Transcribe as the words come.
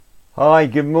Hi,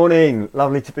 good morning.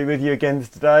 Lovely to be with you again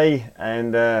today,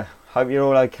 and hope you're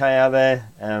all okay out there.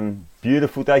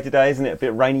 Beautiful day today, isn't it? A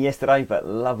bit rainy yesterday, but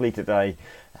lovely today,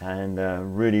 and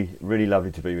really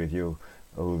lovely to be with you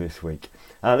all this week.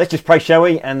 Let's just pray, shall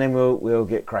we? And then we'll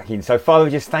get cracking. So, Father,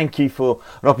 we just thank you for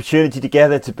an opportunity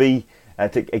together to be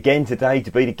again today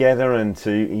to be together and to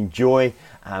enjoy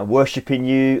worshiping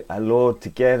you, Lord,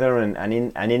 together and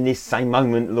in this same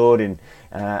moment, Lord.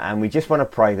 And we just want to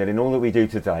pray that in all that we do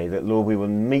today, that, Lord, we will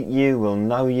meet you, we'll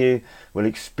know you, we'll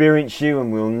experience you,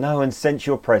 and we'll know and sense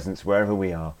your presence wherever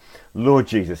we are. Lord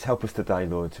Jesus, help us today,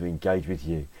 Lord, to engage with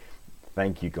you.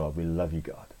 Thank you, God. We love you,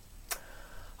 God.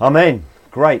 Amen.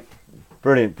 Great.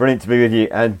 Brilliant to be with you.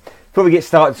 And before we get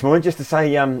started this morning, just to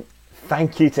say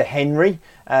thank you to Henry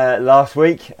last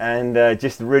week, and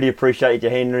just really appreciated you,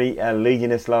 Henry,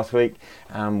 leading us last week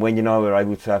when you and I were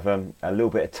able to have a little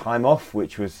bit of time off,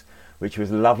 which was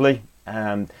lovely.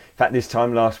 In fact, this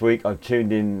time last week, I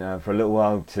tuned in for a little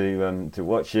while to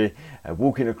watch you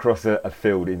walking across a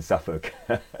field in Suffolk.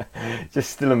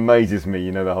 Just still amazes me,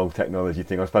 the whole technology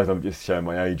thing. I suppose I'm just showing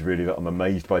my age, really, that I'm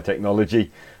amazed by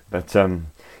technology. But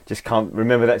just can't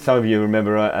remember that. Some of you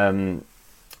remember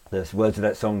the words of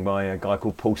that song by a guy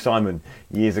called Paul Simon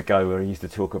years ago, where he used to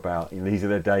talk about these are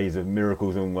the days of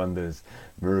miracles and wonders,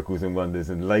 and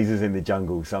lasers in the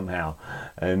jungle somehow,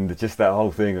 and just that whole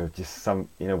thing of just some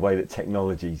way that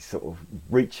technology sort of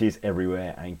reaches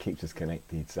everywhere and keeps us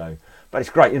connected. So, but it's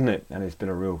great, isn't it? And it's been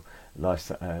a real life,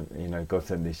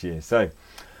 godsend this year. So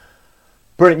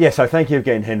brilliant. Yeah. So thank you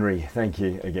again, Henry. Thank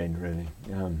you again, really.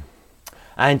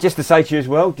 And just to say to you as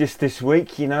well, just this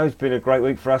week, it's been a great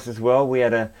week for us as well. We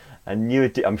had a new,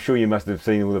 I'm sure you must have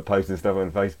seen all the posts and stuff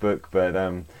on Facebook, but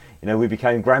we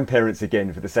became grandparents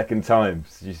again for the second time.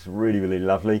 It's just really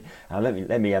lovely. Let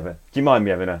me have do you mind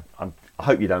me having I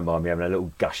hope you don't mind me having a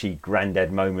little gushy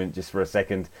granddad moment just for a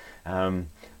second.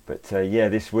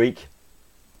 This week,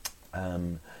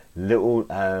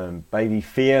 little baby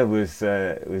Fia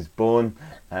was born,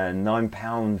 9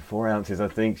 pounds 4 ounces, I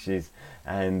think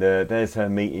and there's her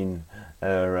meeting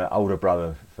her older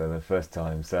brother for the first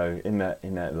time. So isn't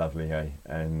that lovely, hey?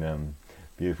 And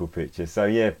beautiful picture.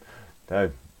 So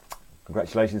so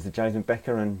congratulations to James and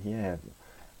Becca, and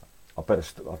I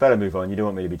better move on. You don't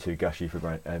want me to be too gushy for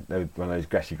one of those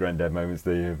gushy granddad moments,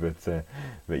 do you?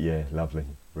 But yeah, lovely,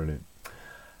 brilliant.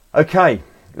 Okay,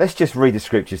 let's just read the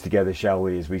scriptures together, shall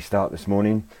we, as we start this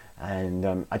morning?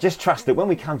 And I just trust that when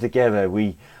we come together,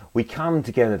 we come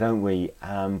together, don't we,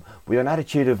 with an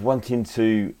attitude of wanting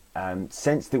to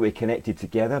sense that we're connected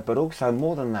together, but also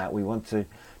more than that, we want to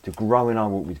grow in our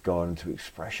walk with God and to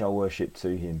express our worship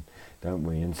to him, don't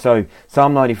we? And so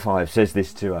Psalm 95 says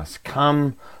this to us: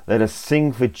 "Come, let us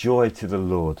sing for joy to the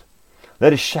Lord.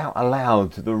 Let us shout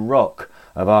aloud to the rock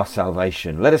of our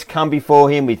salvation. Let us come before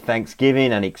him with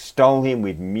thanksgiving and extol him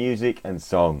with music and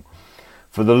song.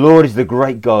 For the Lord is the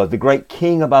great God, the great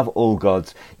King above all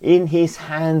gods. In his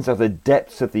hands are the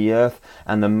depths of the earth,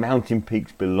 and the mountain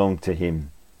peaks belong to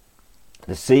him.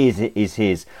 The sea is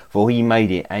his, for he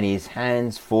made it, and his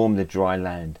hands formed the dry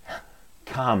land.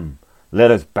 Come,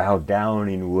 let us bow down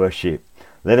in worship.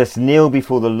 Let us kneel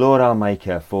before the Lord our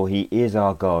Maker, for he is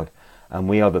our God, and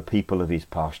we are the people of his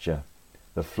pasture,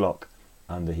 the flock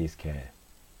under his care."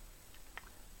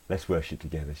 Let's worship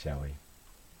together, shall we?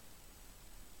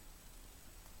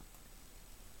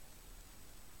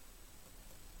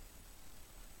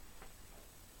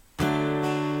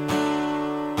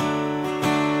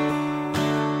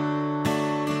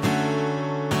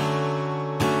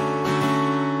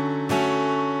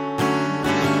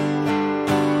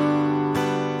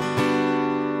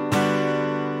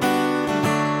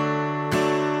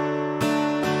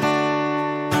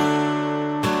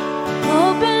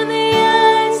 Open the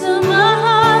eyes of my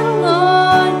heart, Lord.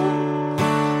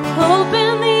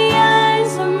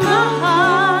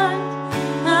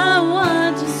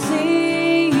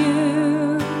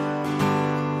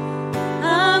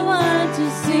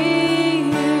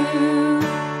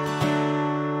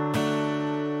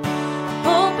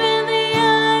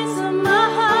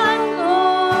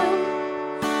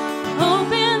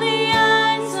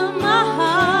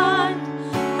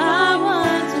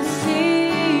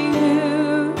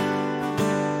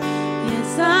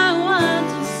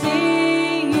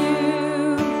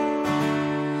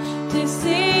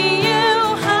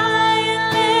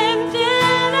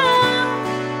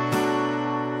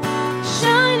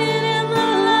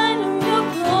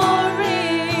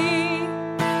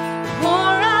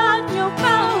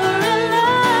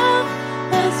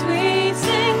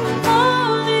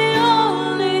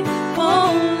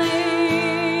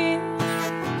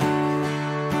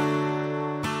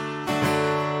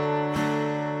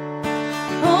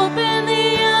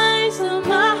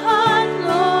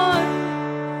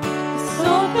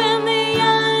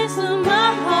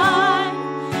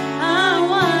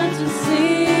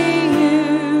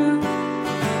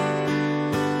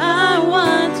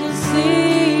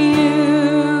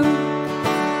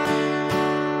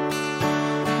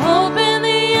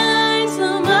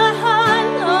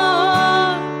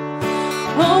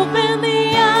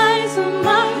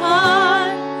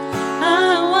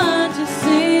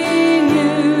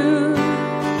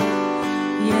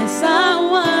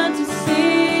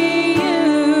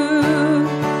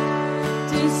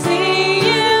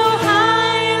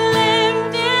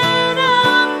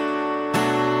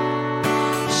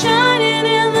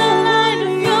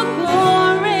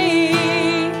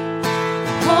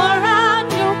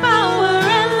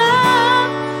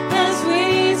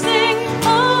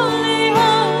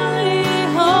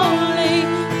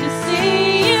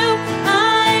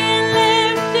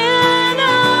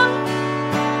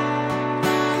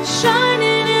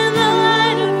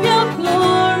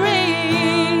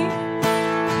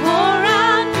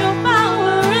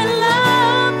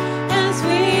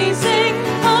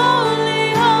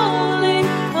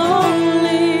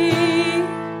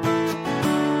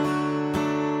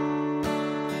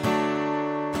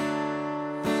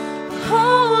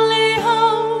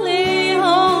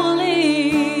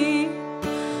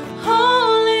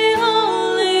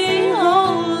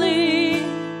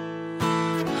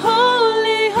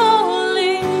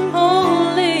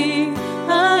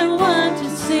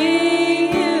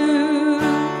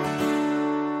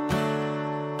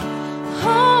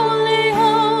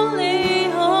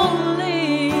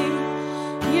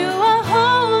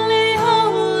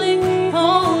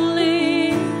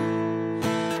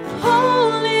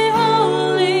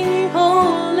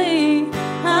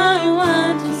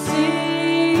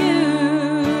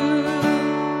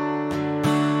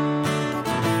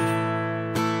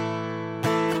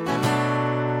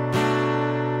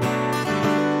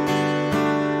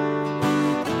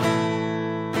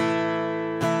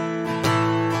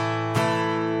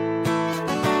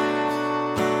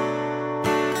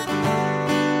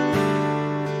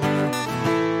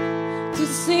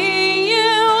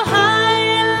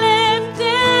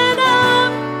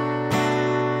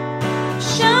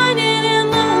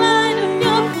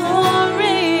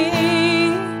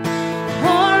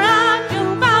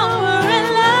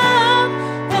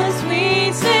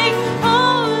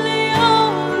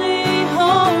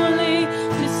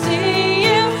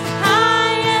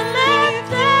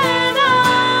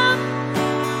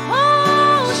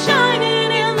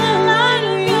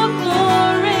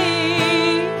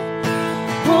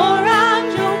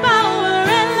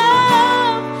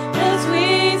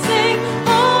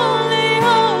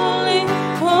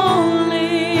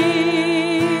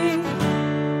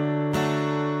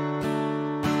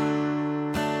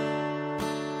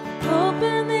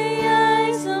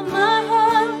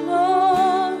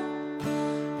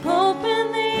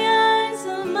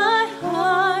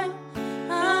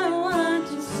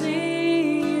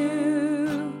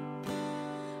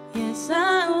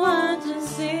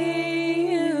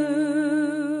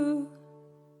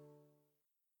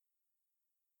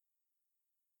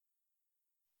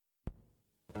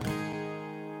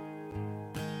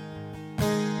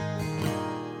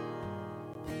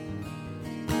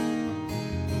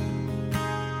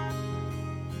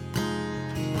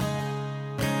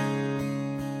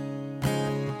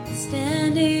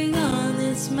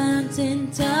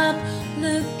 mountaintop,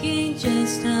 looking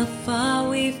just how far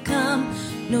we've come,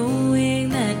 knowing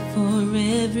that for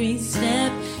every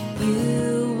step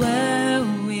you were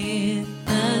with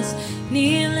us,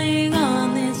 kneeling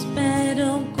on this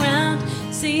battleground,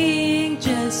 seeing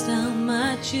just how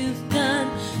much you've done,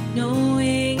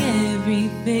 knowing every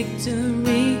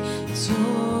victory is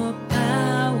your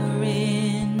power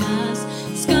in us.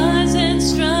 Scars and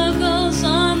struggles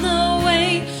on the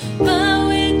way, but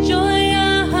with joy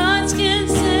our hearts can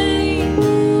sing.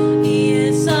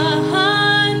 Yes, our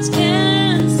hearts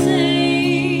can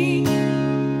sing.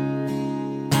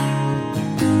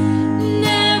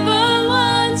 Never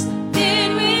once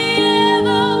did we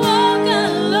ever walk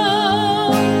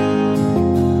alone.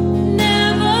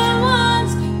 Never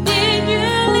once did you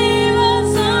leave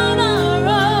us on our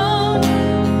own.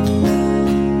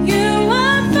 You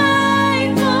are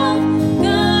faithful,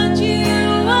 God, you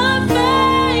are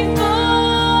faithful.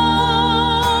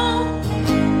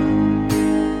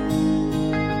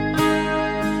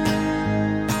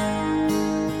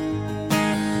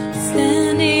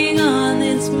 Standing on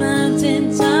this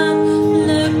mountaintop,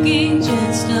 looking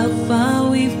just how far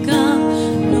we've come,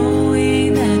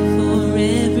 knowing that for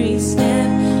every step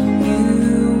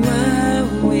you were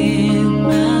with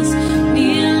us,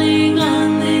 kneeling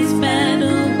on this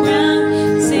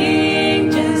battleground, seeing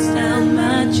just how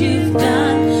much you've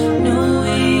done,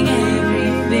 knowing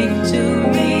every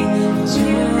victory is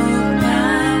your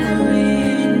power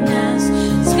in us.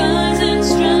 Scars and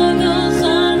struggles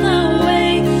on the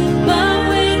way, but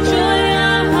with joy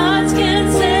our hearts can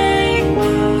sing.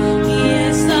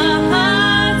 Yes, our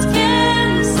hearts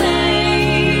can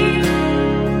sing.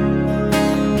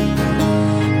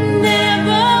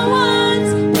 Never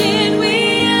once did we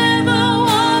ever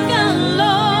walk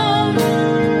alone.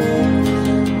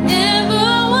 Never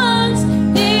once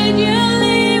did you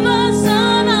leave us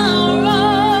on our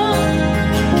own.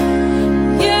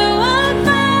 You are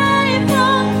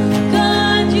faithful,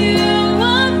 God, you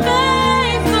are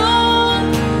faithful.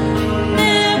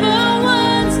 Never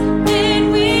once did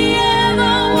we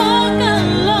ever walk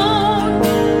alone.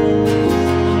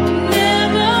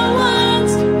 Never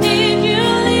once did you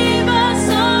leave us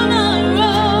on our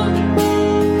own.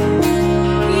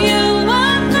 You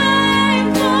are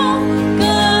faithful,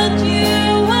 God, you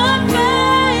are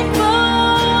faithful.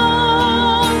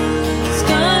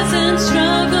 Scars and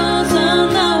struggles on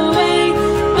the way,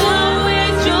 but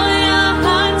with joy our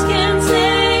hearts can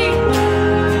sing.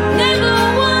 Never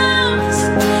once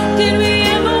did we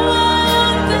ever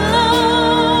walk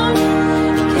alone.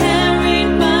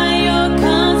 Carried by your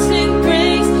constant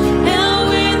grace, held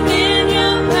within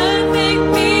your perfect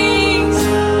peace.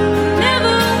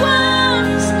 Never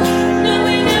once, no,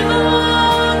 we never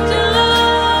walked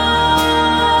alone.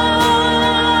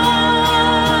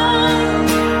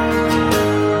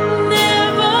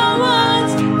 Never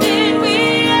once did we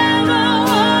ever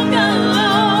walk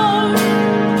alone.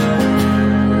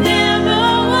 Never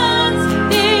once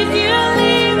did you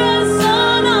leave us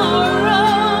on our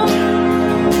own.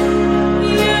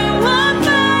 You are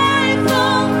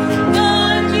faithful,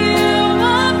 God, you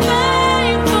are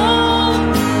faithful.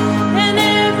 And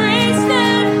every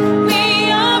step we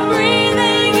are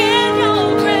breathing in your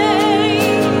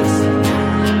grace.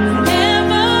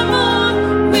 Evermore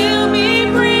we'll be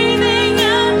breathing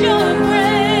out your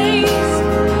grace.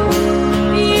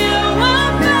 You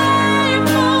are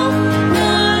faithful,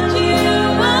 God, you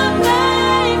are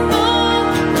faithful.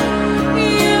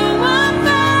 You are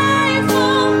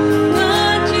faithful,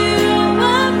 God, you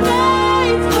are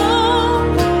faithful.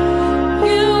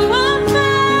 You are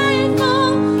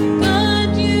faithful,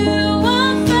 God, you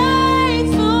are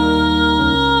faithful.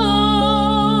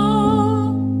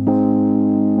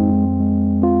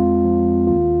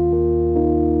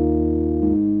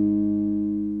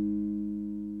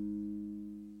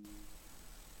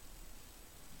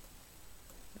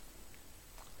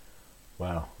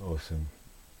 Wow, awesome,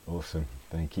 awesome.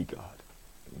 Thank you, God.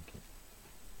 Thank you.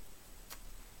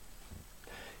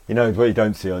 You know, what you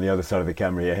don't see on the other side of the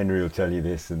camera here, Henry will tell you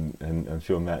this, and I'm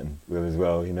sure Matt will as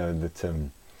well, you know, that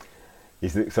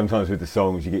is that sometimes with the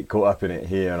songs you get caught up in it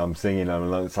here, and I'm singing,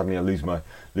 and suddenly I lose my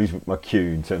cue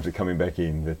in terms of coming back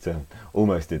in, but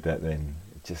almost did that then.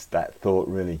 Just that thought,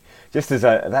 really. Just as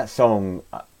that song,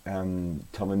 Tom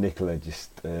and Nicola just,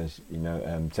 sent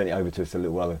it over to us a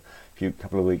little while,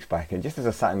 couple of weeks back, and just as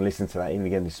I sat and listened to that even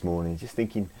again this morning, just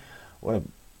thinking what a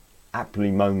aptly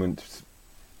moment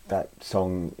that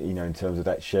song, you know, in terms of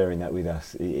that sharing that with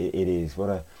us, it is. What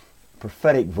a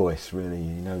prophetic voice, really,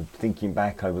 you know, thinking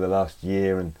back over the last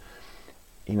year, and,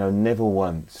 you know, never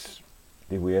once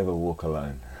did we ever walk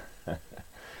alone.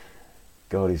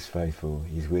 God is faithful.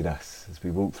 He's with us as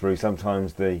we walk through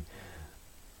sometimes the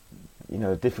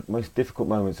most difficult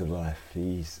moments of life.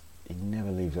 He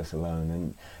never leaves us alone,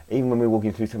 and even when we're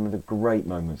walking through some of the great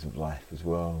moments of life as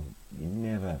well, you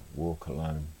never walk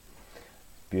alone.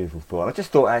 Beautiful thought. I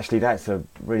just thought actually that's a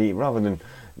really, rather than,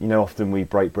 often we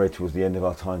break bread towards the end of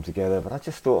our time together, but I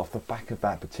just thought off the back of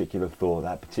that particular thought,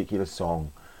 that particular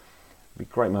song, it'd be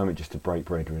a great moment just to break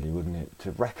bread, really, wouldn't it?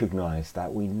 To recognise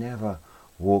that we never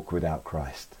walk without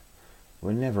Christ.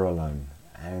 We're never alone,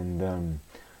 and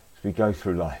as we go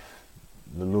through life,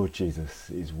 the Lord Jesus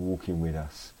is walking with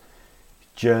us,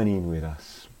 journeying with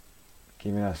us,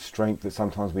 giving us strength that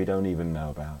sometimes we don't even know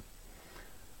about.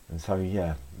 And so,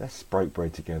 let's break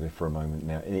bread together for a moment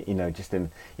now. Just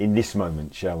in this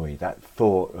moment, shall we? That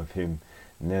thought of him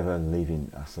never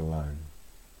leaving us alone.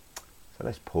 So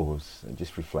let's pause and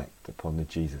just reflect upon the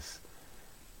Jesus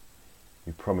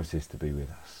who promises to be with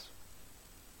us.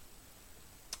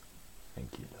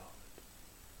 Thank you, Lord.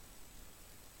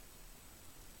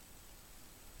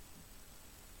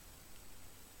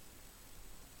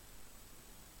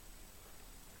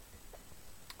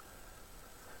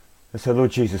 And so,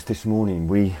 Lord Jesus, this morning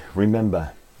we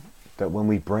remember that when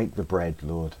we break the bread,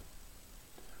 Lord,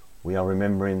 we are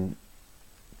remembering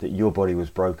that your body was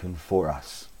broken for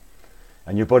us.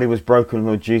 And your body was broken,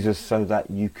 Lord Jesus, so that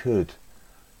you could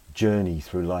journey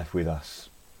through life with us.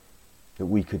 That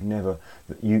we could never,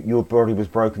 your body was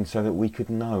broken so that we could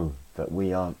know that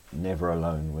we are never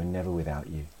alone, we're never without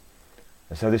you.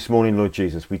 And so this morning, Lord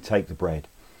Jesus, we take the bread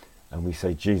and we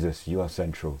say, Jesus, you are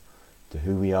central to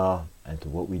who we are and to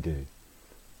what we do.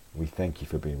 We thank you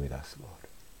for being with us, Lord.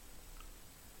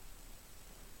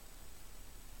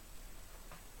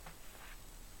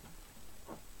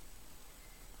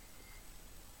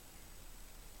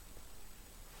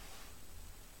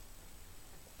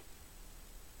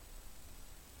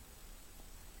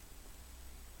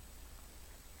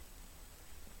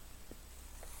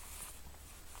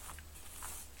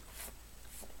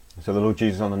 So the Lord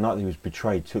Jesus, on the night that he was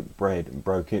betrayed, took bread and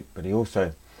broke it, but he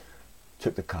also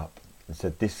took the cup and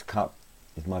said, this cup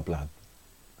is my blood,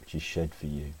 which is shed for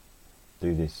you.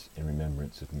 Do this in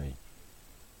remembrance of me.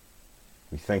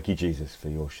 We thank you, Jesus, for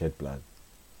your shed blood.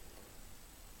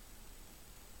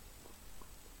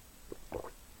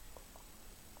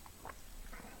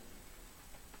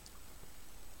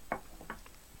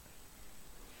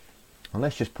 And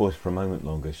let's just pause for a moment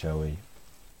longer, shall we?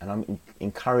 And I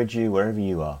encourage you, wherever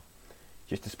you are,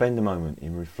 just to spend a moment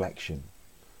in reflection,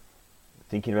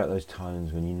 thinking about those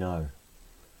times when you know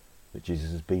that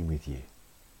Jesus has been with you,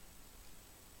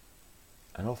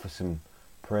 and offer some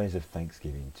prayers of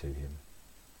thanksgiving to him.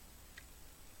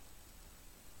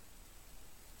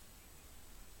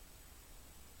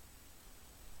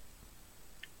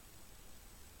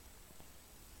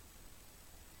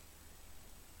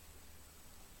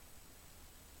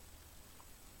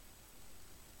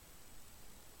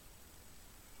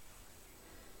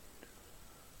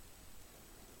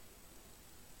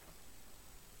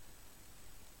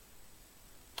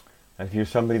 And if you're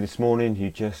somebody this morning who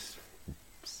just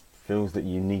feels that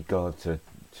you need God to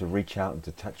reach out and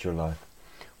to touch your life,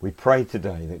 we pray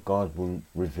today that God will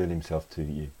reveal himself to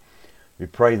you. We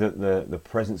pray that the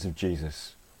presence of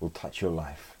Jesus will touch your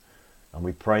life. And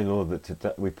we pray, Lord,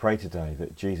 that we pray today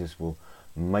that Jesus will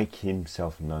make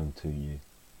himself known to you.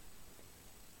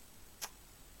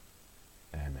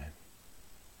 Amen.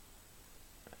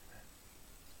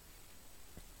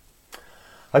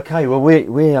 Okay, well,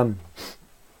 we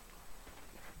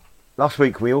last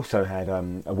week we also had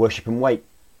a worship and wait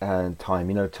time.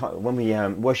 When we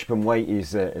worship and wait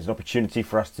is an opportunity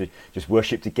for us to just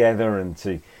worship together and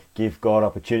to give God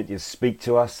opportunity to speak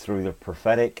to us through the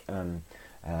prophetic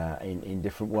in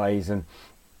different ways. And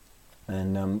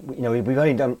we've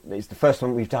only done, it's the first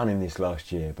one we've done in this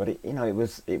last year, but it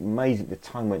was amazing. The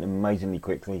time went amazingly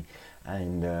quickly,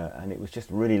 and it was just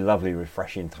a really lovely,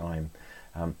 refreshing time.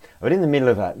 But in the middle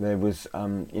of that, there was,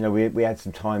 we had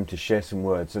some time to share some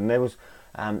words, and there was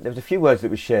a few words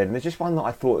that were shared, and there's just one that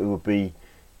I thought it would be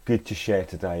good to share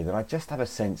today, that I just have a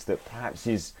sense that perhaps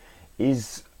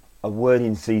is a word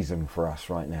in season for us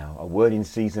right now, a word in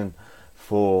season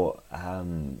for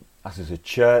us as a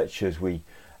church as we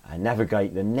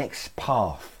navigate the next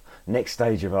path, next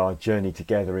stage of our journey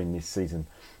together in this season,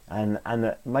 and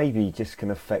that maybe just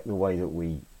can affect the way that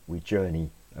we journey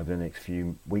over the next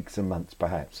few weeks and months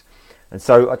perhaps. And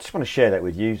so I just want to share that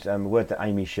with you, a word that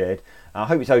Amy shared. I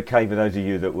hope it's okay for those of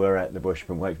you that were at the worship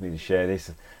and wait for me to share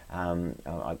this. I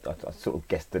sort of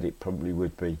guessed that it probably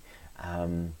would be.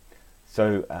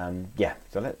 So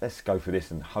let's go for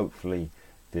this, and hopefully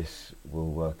this will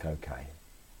work okay.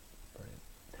 Brilliant.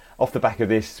 off the back of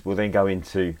this, we'll then go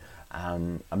into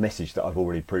a message that I've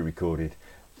already pre-recorded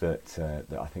that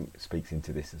I think speaks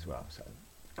into this as well. So,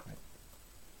 great.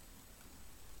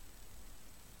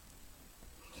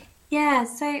 Yeah,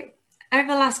 so over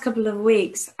the last couple of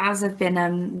weeks, as I've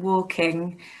been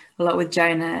walking a lot with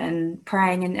Jonah and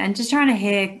praying and just trying to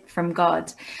hear from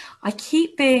God, I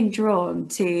keep being drawn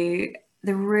to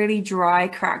the really dry,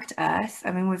 cracked earth.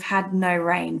 I mean, we've had no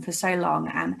rain for so long,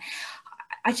 and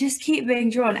I just keep being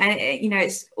drawn. And,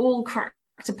 it's all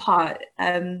cracked apart.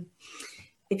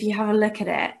 If you have a look at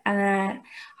it, and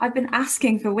I've been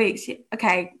asking for weeks,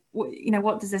 okay,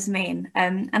 what does this mean?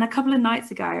 And a couple of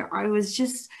nights ago, I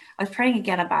was praying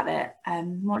again about it.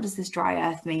 What does this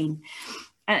dry earth mean?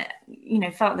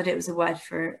 Felt that it was a word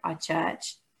for our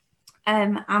church.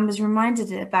 And was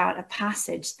reminded about a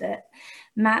passage that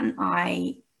Matt and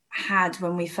I had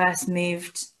when we first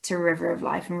moved to River of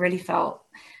Life and really felt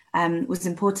was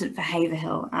important for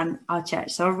Haverhill and our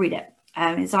church. So I'll read it.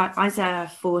 It's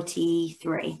Isaiah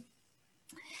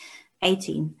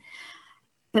 43:18.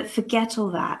 But forget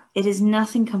all that. It is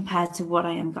nothing compared to what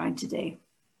I am going to do.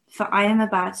 For I am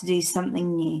about to do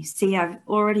something new. See, I've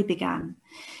already begun.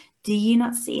 Do you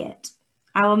not see it?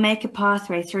 I will make a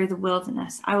pathway through the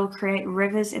wilderness. I will create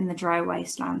rivers in the dry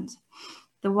wasteland.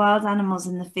 The wild animals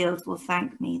in the field will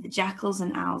thank me, the jackals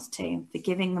and owls too, for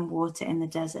giving them water in the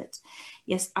desert.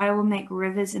 Yes, I will make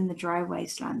rivers in the dry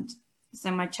wasteland,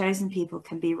 so my chosen people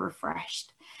can be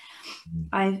refreshed.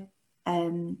 I'm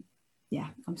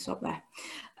stopped there.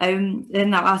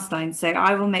 In that last line, so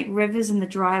I will make rivers in the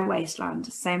dry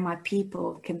wasteland, so my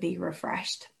people can be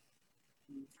refreshed.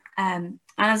 And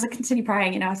as I continue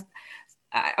praying, I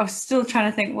was still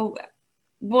trying to think, well,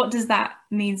 what does that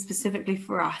mean specifically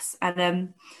for us?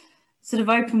 And sort of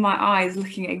opened my eyes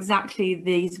looking at exactly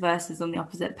these verses on the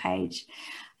opposite page.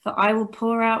 For I will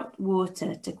pour out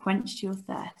water to quench your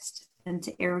thirst and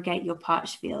to irrigate your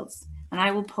parched fields. And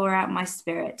I will pour out my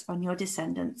spirit on your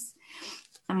descendants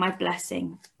and my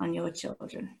blessing on your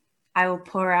children. I will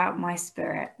pour out my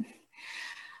spirit.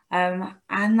 And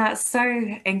that's so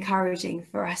encouraging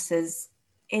for us as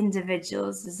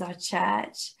individuals, as our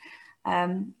church.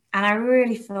 And I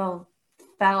really felt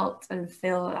and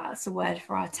feel that's a word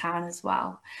for our town as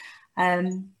well.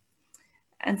 And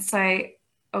so I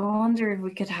wonder if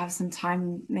we could have some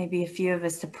time, maybe a few of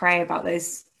us, to pray about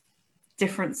those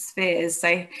different spheres.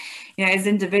 So, as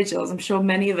individuals, I'm sure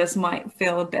many of us might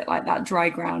feel a bit like that dry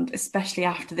ground, especially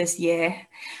after this year,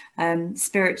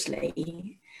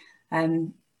 spiritually.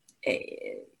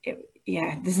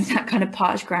 There's that kind of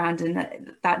parched ground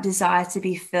and that desire to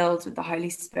be filled with the Holy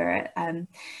Spirit.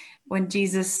 When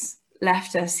Jesus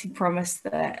left us, he promised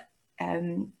that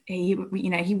he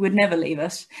would never leave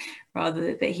us,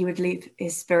 rather that he would leave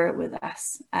his spirit with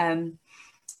us. And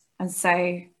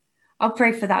so I'll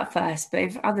pray for that first, but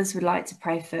if others would like to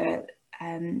pray for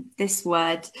this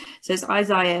word, so it's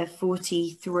Isaiah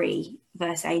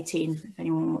 43:18, if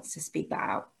anyone wants to speak that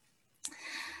out.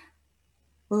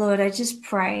 Lord, I just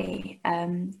pray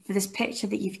for this picture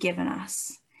that you've given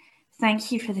us.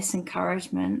 Thank you for this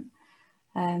encouragement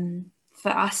for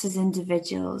us as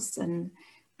individuals and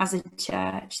as a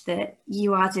church, that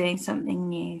you are doing something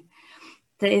new.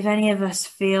 That if any of us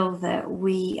feel that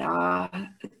we are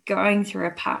going through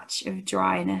a patch of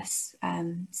dryness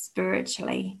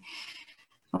spiritually,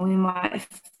 and we might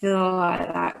feel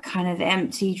like that kind of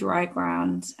empty, dry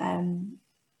ground,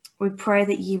 we pray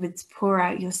that you would pour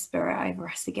out your spirit over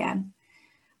us again.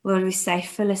 Lord, we say,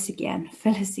 fill us again,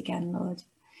 Lord.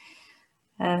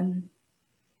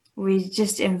 We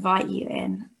just invite you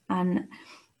in. And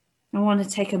I want to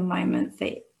take a moment for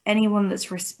anyone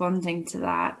that's responding to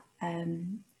that,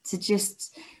 to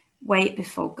just wait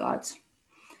before God,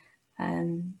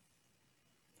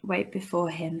 wait before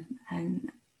him.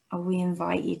 And we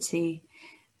invite you to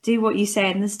do what you say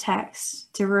in this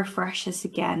text, to refresh us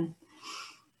again,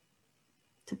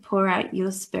 to pour out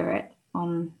your spirit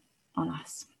on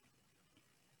us.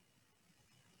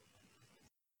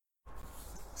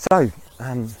 So,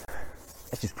 let's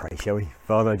just pray, shall we?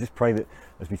 Father, I just pray that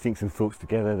as we think some thoughts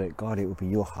together, that God, it will be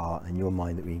your heart and your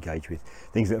mind that we engage with.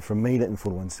 Things that are from me, let them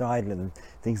fall to one side.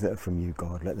 Things that are from you,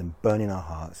 God, let them burn in our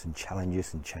hearts and challenge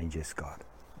us and change us, God.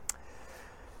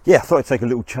 Yeah, I thought I'd take a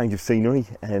little change of scenery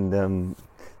and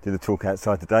do the talk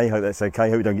outside today. Hope that's okay.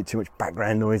 Hope we don't get too much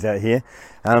background noise out here.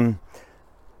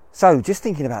 So just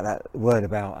thinking about that word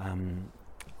about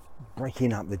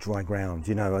breaking up the dry ground,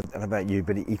 I don't know about you,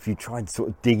 but if you tried sort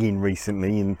of digging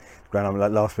recently in ground,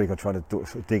 like last week I tried to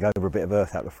sort of dig over a bit of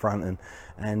earth out the front,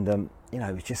 and it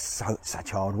was just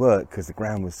such hard work because the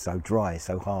ground was so dry,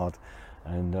 so hard.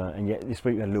 And yet this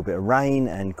week we had a little bit of rain,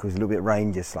 and because a little bit of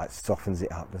rain just like softens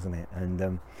it up, doesn't it?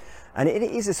 And it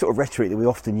is a sort of rhetoric that we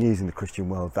often use in the Christian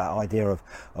world, that idea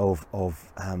of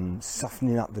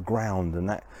softening up the ground, and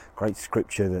that great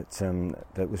scripture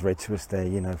that was read to us there,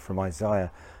 you know, from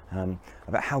Isaiah,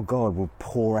 about how God will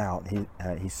pour out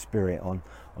his Spirit on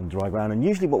dry ground. And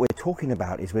usually what we're talking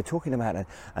about is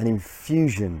an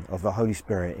infusion of the Holy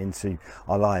Spirit into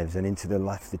our lives and into the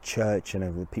life of the church and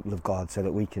of the people of God, so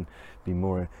that we can be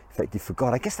more effective for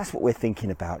God. I guess that's what we're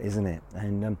thinking about, isn't it?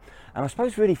 And I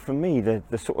suppose really for me,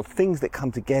 the sort of things that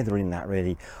come together in that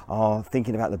really are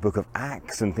thinking about the book of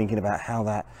Acts, and thinking about how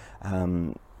that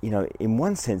you know, in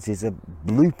one sense is a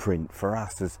blueprint for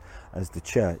us as the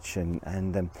church, and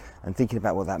thinking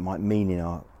about what that might mean in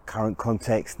our current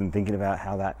context, and thinking about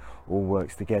how that all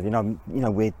works together. You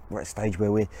know, we're at a stage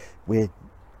where we're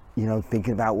you know,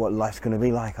 thinking about what life's going to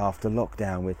be like after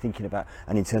lockdown. We're thinking about,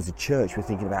 and in terms of church, we're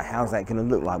thinking about how's that going to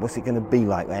look like, what's it going to be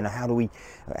like, and how do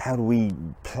we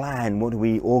plan, what do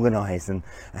we organise, and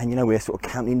you know, we're sort of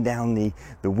counting down the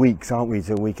weeks, aren't we,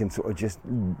 so we can sort of just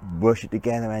worship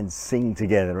together and sing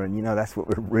together. And you know, that's what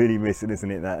we're really missing, isn't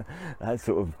it? That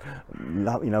sort of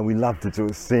love, you know, we love to sort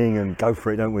of sing and go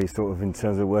for it, don't we, sort of in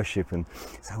terms of worship, and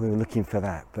so we were looking for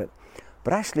that.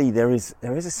 But actually, there is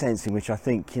a sense in which I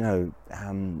think, you know,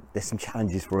 there's some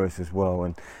challenges for us as well,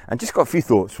 and just got a few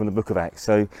thoughts from the Book of Acts.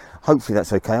 So hopefully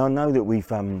that's okay. I know that we've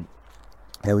been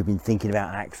thinking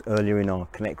about Acts earlier in our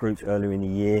Connect groups earlier in the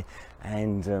year,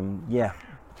 and so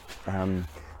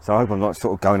I hope I'm not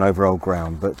sort of going over old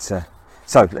ground. But so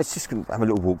let's just have a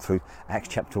little walk through Acts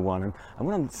chapter 1, and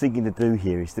what I'm thinking to do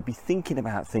here is to be thinking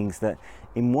about things that,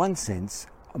 in one sense,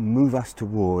 move us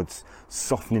towards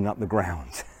softening up the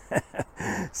ground.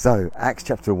 So, Acts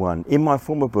chapter 1. In my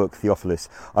former book, Theophilus,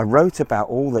 I wrote about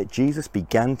all that Jesus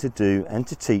began to do and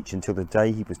to teach until the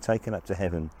day he was taken up to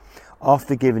heaven,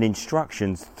 after giving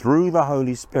instructions through the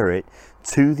Holy Spirit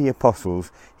to the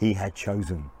apostles he had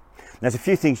chosen. Now, there's a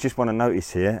few things just want to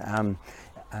notice here.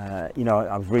 You know,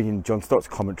 I was reading John Stott's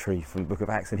commentary from the book of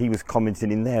Acts, and he was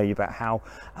commenting in there about how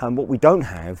what we don't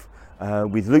have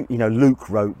with Luke, you know, Luke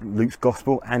wrote Luke's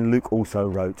gospel, and Luke also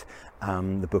wrote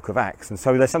the book of Acts, and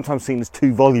so they're sometimes seen as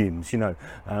two volumes. You know,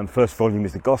 first volume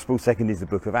is the gospel, second is the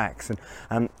book of Acts,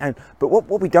 but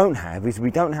what we don't have is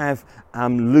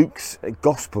Luke's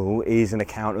gospel is an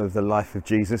account of the life of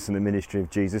Jesus and the ministry of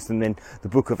Jesus, and then the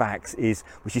book of Acts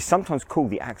which is sometimes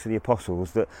called the Acts of the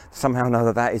Apostles, that somehow or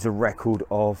another that is a record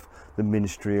of the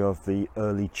ministry of the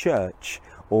early church,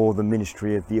 or the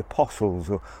ministry of the apostles,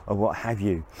 or what have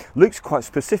you. Luke's quite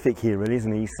specific here, really,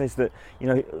 isn't he? He says that, you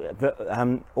know,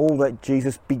 that all that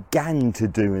Jesus began to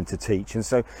do and to teach. And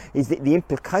so the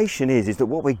implication is that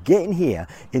what we're getting here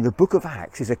in the book of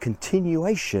Acts is a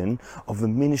continuation of the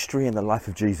ministry and the life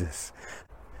of Jesus,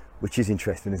 which is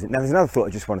interesting, isn't it? Now, there's another thought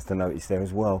I just want us to notice there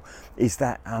as well, is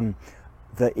that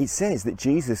that it says that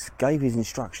Jesus gave his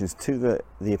instructions to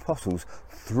the apostles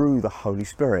through the Holy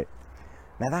Spirit.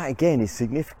 Now that again is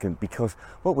significant, because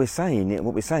what we're saying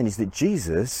is that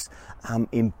Jesus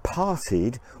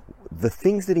imparted the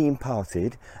things that he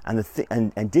imparted,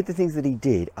 and did the things that he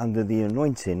did under the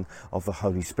anointing of the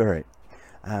Holy Spirit.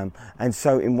 And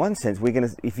so, in one sense, we're going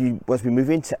to, as we move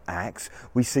into Acts,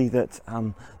 we see that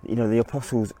you know, the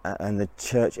apostles and the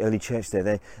church, early church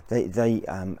there, they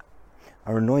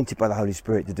are anointed by the Holy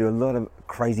Spirit to do a lot of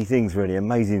crazy things, really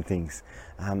amazing things,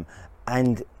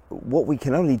 and what we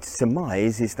can only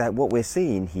surmise is that what we're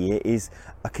seeing here is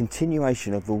a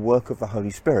continuation of the work of the Holy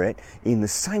Spirit in the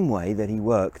same way that he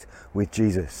worked with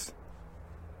Jesus.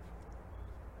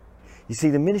 You see,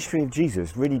 the ministry of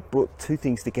Jesus really brought two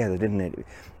things together, didn't it?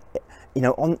 You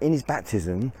know, on his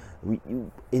baptism, we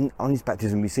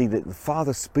see that the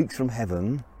Father speaks from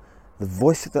heaven, the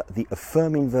voice of the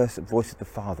affirming voice of the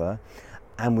Father,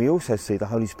 and we also see the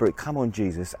Holy Spirit come on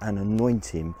Jesus and anoint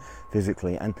him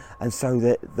physically. And so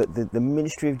the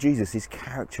ministry of Jesus is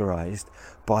characterized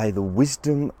by the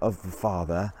wisdom of the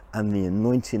Father and the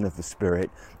anointing of the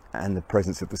Spirit and the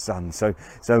presence of the Son. So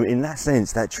in that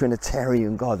sense, that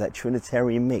Trinitarian God, that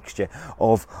Trinitarian mixture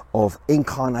of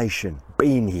incarnation,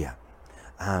 being here,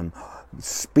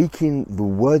 speaking the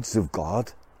words of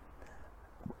God,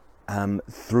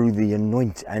 through the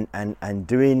anointing, and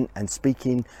doing and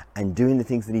speaking and doing the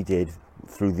things that he did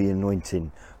through the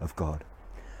anointing of God.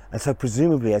 And so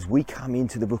presumably, as we come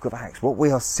into the book of Acts, what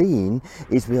we are seeing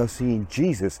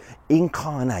Jesus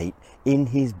incarnate in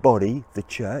his body, the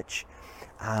church,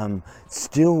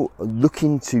 still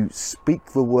looking to speak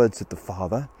the words of the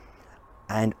Father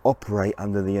and operate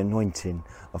under the anointing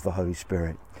of the Holy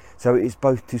Spirit. So it is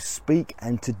both to speak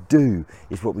and to do,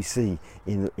 is what we see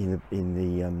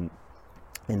in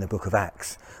in the book of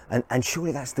Acts. And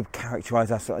surely that's to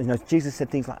characterize us. You know, Jesus said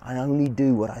things like, I only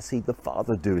do what I see the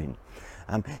Father doing.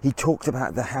 He talked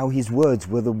about how his words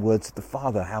were the words of the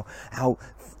Father, how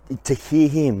to hear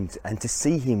him and to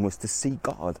see him was to see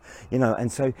God, you know.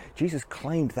 And so Jesus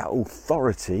claimed that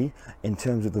authority in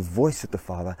terms of the voice of the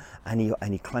Father, and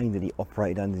he claimed that he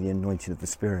operated under the anointing of the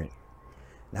Spirit.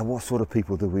 Now, what sort of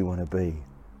people do we want to be?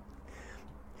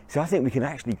 So I think we can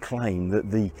actually claim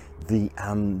that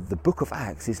the book of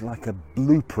Acts is like a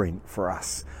blueprint for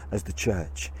us as the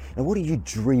church. And what do you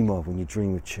dream of when you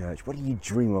dream of church? What do you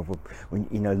dream of when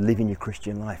you know living your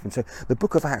Christian life? And so the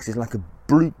book of Acts is like a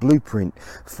blueprint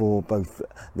for both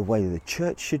the way the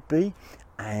church should be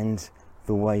and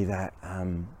the way that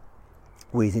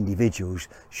we as individuals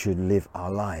should live our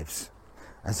lives.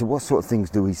 And so what sort of things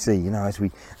do we see, you know, as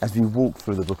we walk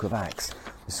through the book of Acts,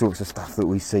 the sorts of stuff that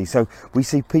we see? So we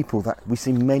see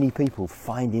many people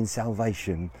finding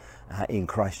salvation in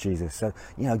Christ Jesus. So,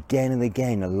 you know, again and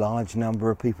again, a large number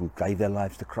of people gave their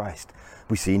lives to Christ.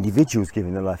 We see individuals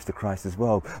giving their lives to Christ as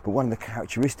well. But one of the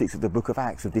characteristics of the book of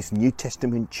Acts, of this New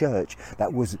Testament church,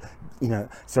 that was, you know,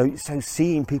 so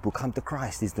seeing people come to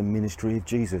Christ is the ministry of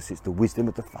Jesus. It's the wisdom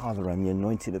of the Father and the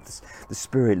anointing of the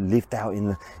Spirit lived out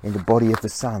in the body of the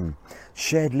Son.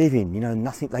 Shared living, you know,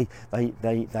 nothing. They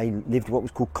lived what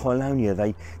was called koinonia.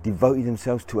 They devoted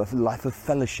themselves to a life of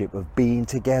fellowship, of being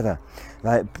together.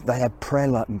 They had prayer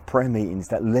meetings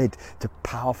that led to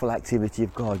powerful activity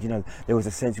of God. You know, there was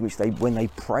a sense in which when they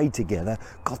prayed together,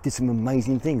 God did some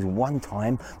amazing things. One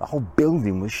time, the whole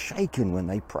building was shaken when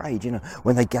they prayed. You know,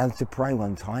 when they gathered to pray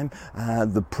one time,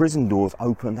 the prison doors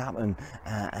opened up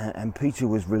and Peter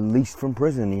was released from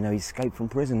prison. You know, he escaped from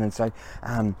prison, and so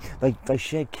they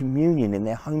shared communion in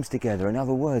their homes together. In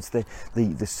other words,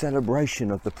 the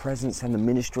celebration of the presence and the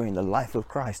ministry and the life of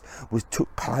Christ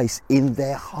took place in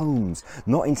their homes,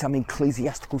 not in some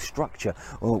ecclesiastical structure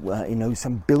or you know,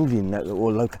 some building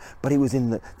or local, but it was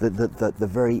in the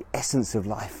very essence of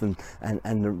life, and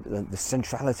the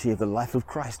centrality of the life of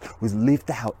Christ was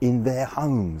lived out in their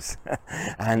homes.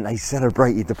 And they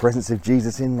celebrated the presence of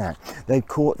Jesus in that. They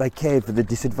cared for the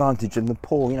disadvantaged and the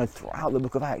poor. You know, throughout the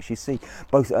book of Acts, you see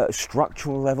both at a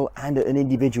structural level and at an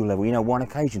individual level. You know, one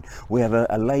occasion we have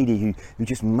a lady who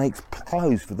just makes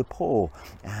clothes for the poor,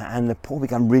 and the poor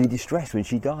become really distressed when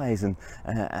she dies, and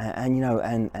you know,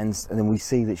 and then we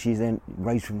see that she's then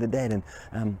raised from the dead,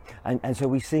 and so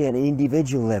we see at an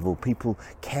individual level people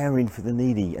caring for the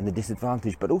needy and the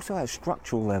disadvantaged, but also at a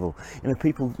structural level. You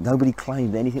know, nobody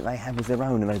claimed anything they had was their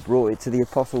own, and they brought it to the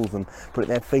apostles and put it at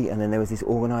their feet, and then there was this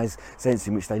organised sense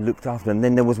in which they looked after them. And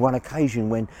then there was one occasion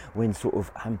when sort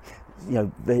of you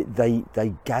know,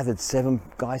 they gathered 7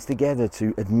 guys together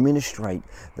to administrate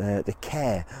the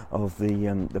care of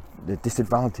the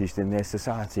disadvantaged in their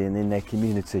society and in their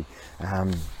community.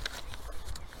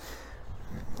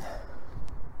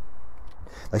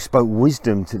 They spoke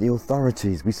wisdom to the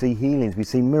authorities. We see healings, we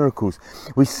see miracles.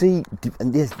 We see,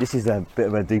 and this is a bit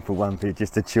of a deeper one for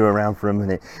just to chew around for a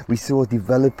minute. We saw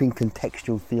developing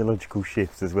contextual theological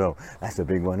shifts as well. That's a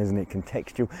big one, isn't it?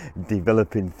 Contextual,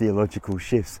 developing theological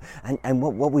shifts. And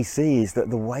what we see is that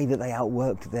the way that they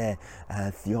outworked their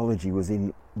theology was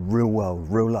in real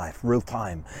world, real life, real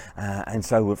time. And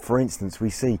so, for instance, we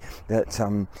see that,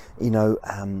 you know,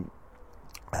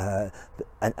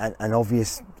 an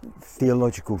obvious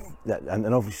theological and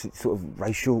an obvious sort of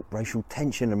racial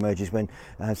tension emerges when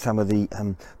some of the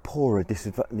poorer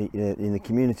in the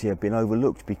community have been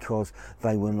overlooked because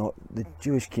they were not the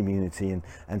Jewish community,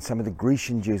 and some of the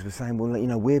Grecian Jews were saying, well, you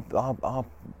know, our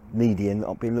needy and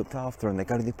not being looked after, and they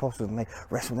go to the apostles and they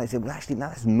wrestle and they say, well, actually, no,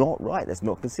 that's not right, that's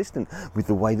not consistent with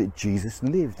the way that Jesus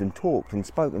lived and talked and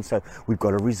spoke, and so we've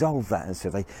got to resolve that. And so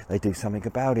they do something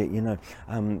about it, you know.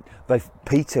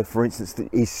 Peter, for instance,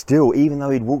 is still, even though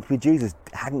he'd walked with Jesus,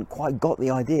 hadn't quite got the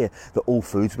idea that all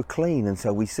foods were clean. And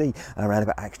so we see around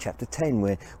about Acts chapter 10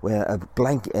 where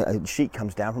a sheet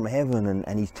comes down from heaven,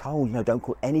 and he's told, you know, don't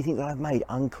call anything that I've made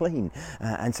unclean.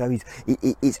 And so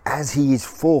it's as he is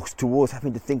forced towards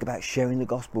having to think about sharing the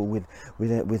gospel with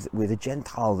a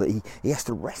Gentile that he has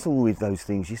to wrestle with those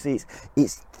things. You see,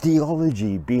 it's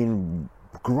theology being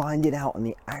grinded out on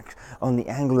the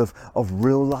angle of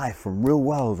real life from real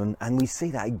world, and we see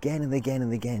that again and again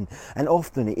and again. And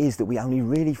often it is that we only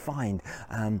really find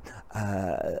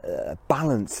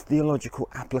balanced theological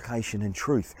application and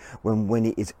truth when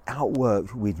it is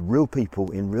outworked with real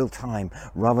people in real time,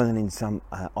 rather than in some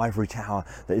ivory tower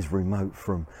that is remote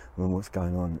from what's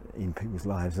going on in people's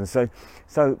lives. And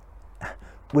so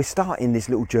we're starting this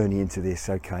little journey into this,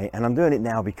 okay, and I'm doing it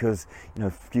now because, you know,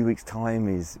 a few weeks' time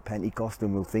is Pentecost,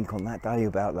 and we'll think on that day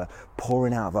about the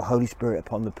pouring out of the Holy Spirit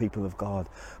upon the people of God.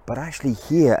 But actually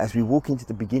here, as we walk into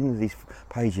the beginning of these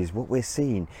pages, what we're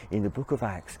seeing in the book of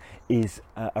Acts is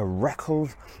a record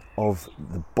of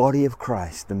the body of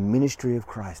Christ, the ministry of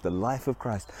Christ, the life of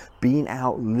Christ being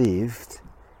outlived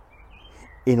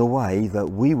in a way that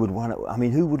we would want to. I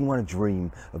mean, who wouldn't want to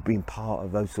dream of being part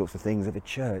of those sorts of things, of a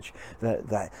church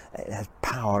that has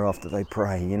power after they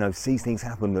pray, you know, sees things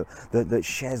happen, that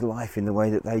shares life in the way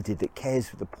that they did, that cares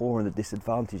for the poor and the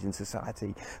disadvantaged in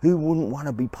society? Who wouldn't want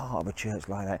to be part of a church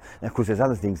like that? Now, of course, there's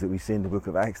other things that we see in the book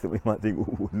of Acts that we might think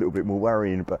a little bit more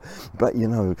worrying, but you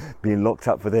know, being locked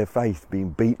up for their faith, being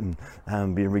beaten,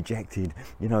 being rejected,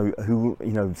 you know,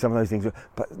 some of those things.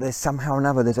 But there's somehow or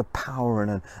another, there's a power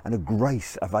and a grace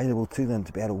available to them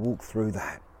to be able to walk through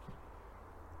that.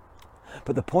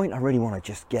 But the point I really want to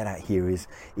just get at here is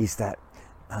that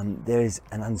there is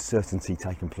an uncertainty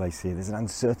taking place here. There's an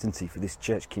uncertainty for this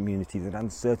church community. There's an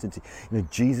uncertainty. You know,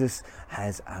 Jesus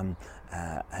has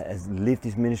lived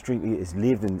his ministry. He has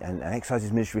lived and exercised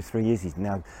his ministry for 3 years. He's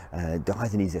now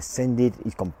died and he's ascended.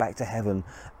 He's gone back to heaven,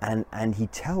 and he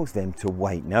tells them to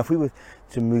wait. Now, if we were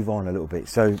to move on a little bit,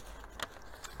 so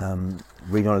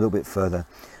read on a little bit further.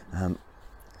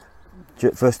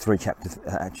 Verse 3, chapter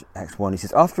Acts 1, he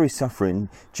says, after his suffering,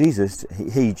 Jesus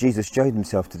showed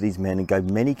himself to these men and gave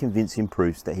many convincing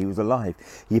proofs that he was alive.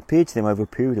 He appeared to them over a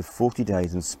period of 40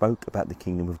 days and spoke about the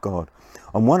kingdom of God.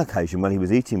 On one occasion, when he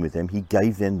was eating with them, he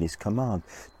gave them this command: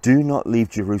 do not leave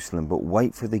Jerusalem, but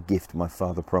wait for the gift my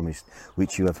Father promised,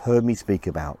 which you have heard me speak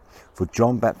about. For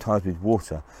John baptized with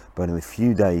water, but in a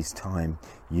few days' time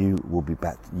you will be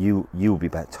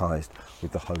baptized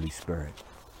with the Holy Spirit.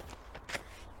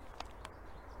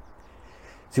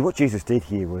 See, what Jesus did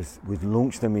here was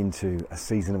launch them into a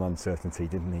season of uncertainty,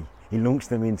 didn't he? He launched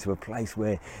them into a place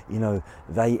where, you know,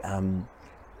 they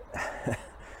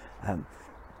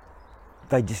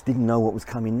they just didn't know what was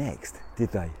coming next, did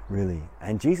they, really?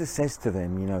 And Jesus says to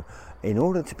them, you know, in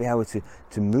order to be able to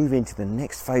move into the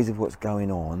next phase of what's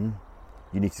going on,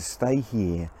 you need to stay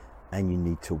here and you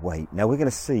need to wait. Now, we're going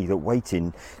to see that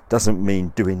waiting doesn't mean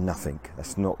doing nothing.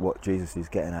 That's not what Jesus is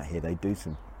getting at here. They do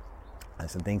some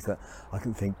things that I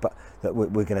can think, but that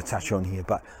we're going to touch on here.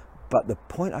 But the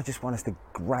point I just want us to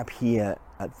grab here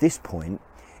at this point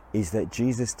is that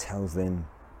Jesus tells them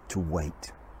to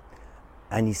wait,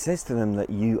 and he says to them that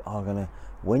you are going to,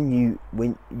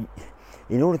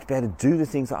 in order to be able to do the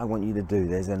things that I want you to do,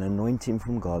 there's an anointing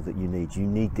from God that you need. You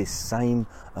need this same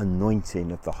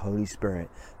anointing of the Holy Spirit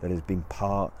that has been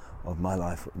part of my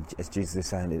life, as Jesus is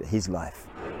saying, his life,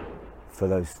 for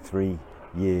those 3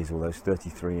 years, or those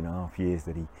 33 and a half years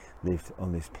that he lived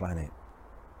on this planet.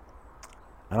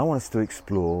 And I want us to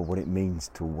explore what it means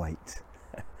to wait.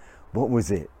 What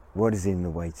was it? What is in the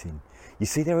waiting? You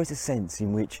see, there is a sense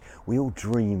in which we all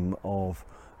dream of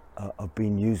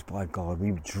being used by God.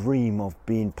 We dream of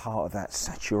being part of that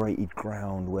saturated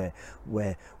ground where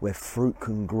fruit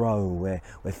can grow, where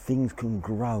things can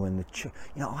grow, and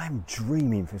I'm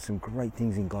dreaming for some great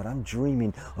things in God. I'm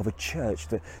dreaming of a church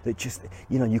that just,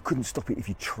 you know, you couldn't stop it if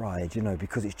you tried, you know,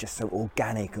 because it's just so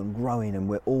organic and growing, and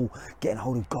we're all getting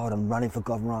hold of God and running for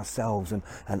God for ourselves, and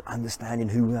understanding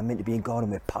who we are meant to be in God,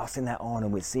 and we're passing that on,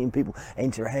 and we're seeing people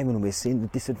enter heaven, and we're seeing the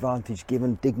disadvantaged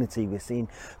given dignity. We're seeing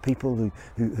people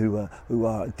who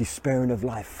are despairing of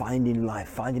life,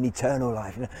 finding eternal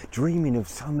life, you know, dreaming of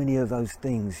so many of those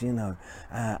things, you know,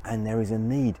 and there is a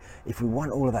need. If we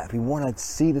want all of that, if we want to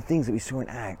see the things that we saw in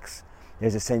Acts,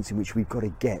 there's a sense in which we've got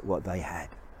to get what they had.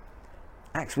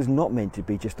 Acts was not meant to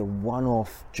be just a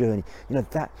one-off journey. You know,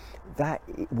 that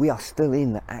we are still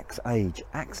in the Acts age.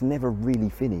 Acts never really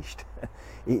finished.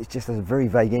 It's just a very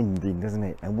vague ending, doesn't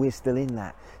it? And we're still in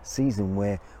that season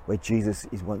where Jesus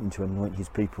is wanting to anoint his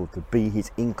people to be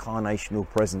his incarnational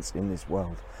presence in this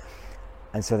world.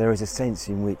 And so there is a sense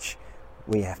in which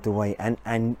we have to wait,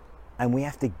 and we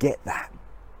have to get that.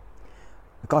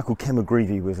 A guy called Ken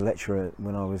McGreevy was a lecturer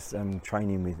when I was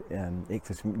training with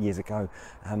ICFA years ago,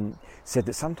 said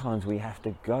that sometimes we have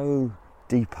to go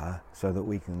deeper so that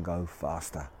we can go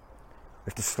faster. We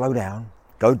have to slow down,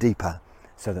 go deeper,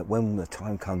 so that when the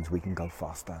time comes we can go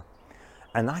faster.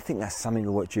 And I think that's something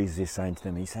of what Jesus is saying to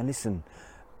them. He's saying, listen,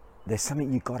 there's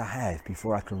something you've got to have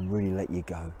before I can really let you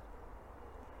go.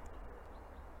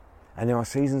 And there are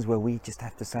seasons where we just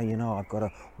have to say, you know, I've got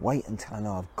to wait until I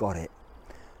know I've got it.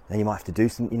 Then you might have to do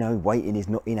some, you know, waiting is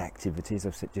not inactivity, as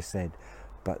I've just said,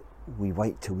 but we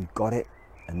wait till we've got it,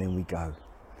 and then we go.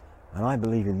 And I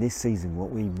believe in this season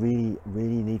what we really,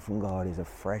 really need from God is a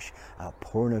fresh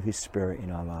outpouring of His Spirit in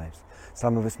our lives.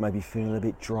 Some of us may be feeling a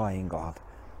bit dry in God.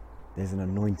 There's an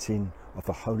anointing of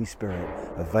the Holy Spirit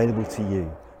available to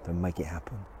you to make it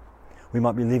happen. We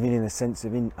might be living in a sense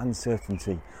of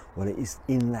uncertainty. Well, it is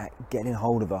in that getting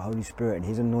hold of the Holy Spirit and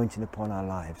His anointing upon our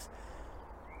lives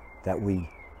that we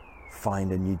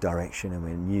find a new direction and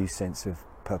a new sense of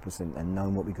purpose and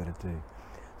knowing what we've got to do.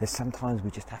 There's sometimes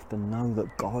we just have to know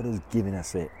that God has given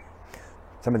us it.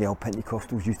 Some of the old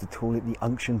Pentecostals used to call it the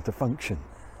unction to function.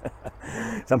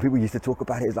 Some people used to talk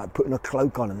about it as like putting a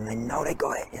cloak on and they know they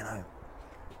got it, you know.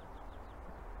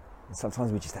 And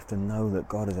sometimes we just have to know that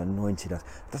God has anointed us.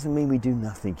 It doesn't mean we do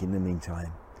nothing in the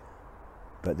meantime.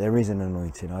 But there is an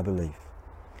anointing, I believe,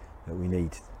 that we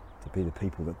need to be the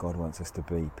people that God wants us to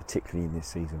be, particularly in this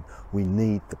season. We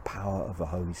need the power of the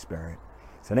Holy Spirit.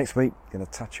 So next week, I'm going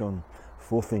to touch on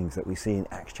 4 things that we see in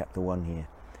Acts chapter 1 here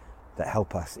that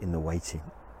help us in the waiting,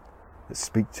 that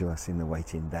speak to us in the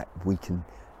waiting, that we can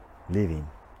live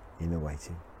in the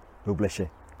waiting. Lord bless you.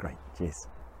 Great. Cheers.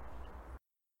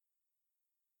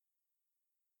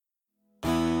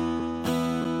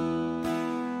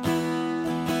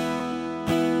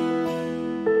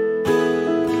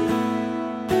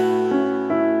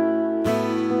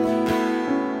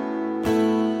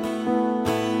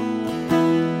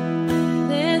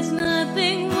 There's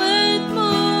nothing worth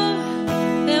more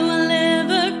that will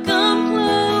ever come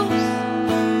close.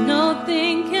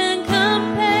 Nothing can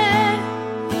compare.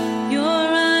 You're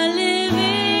our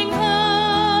living hope.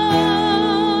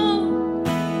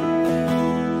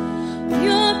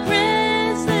 Your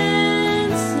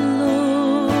presence,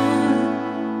 Lord.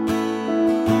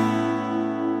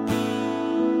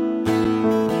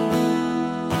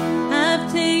 I've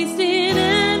tasted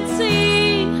and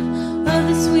seen of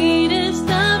the sweetest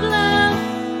of love,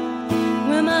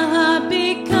 when my heart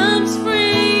becomes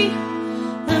free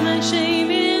and my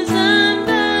shame is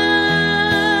undone.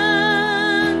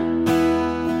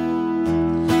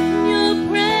 Your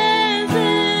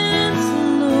presence,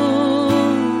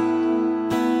 Lord.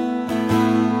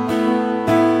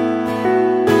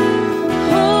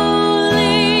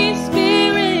 Holy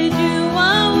Spirit, you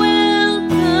are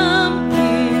welcome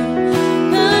here.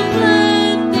 Come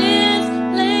flood this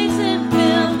place and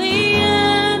fill the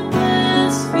atmosphere.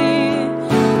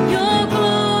 Your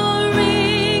glory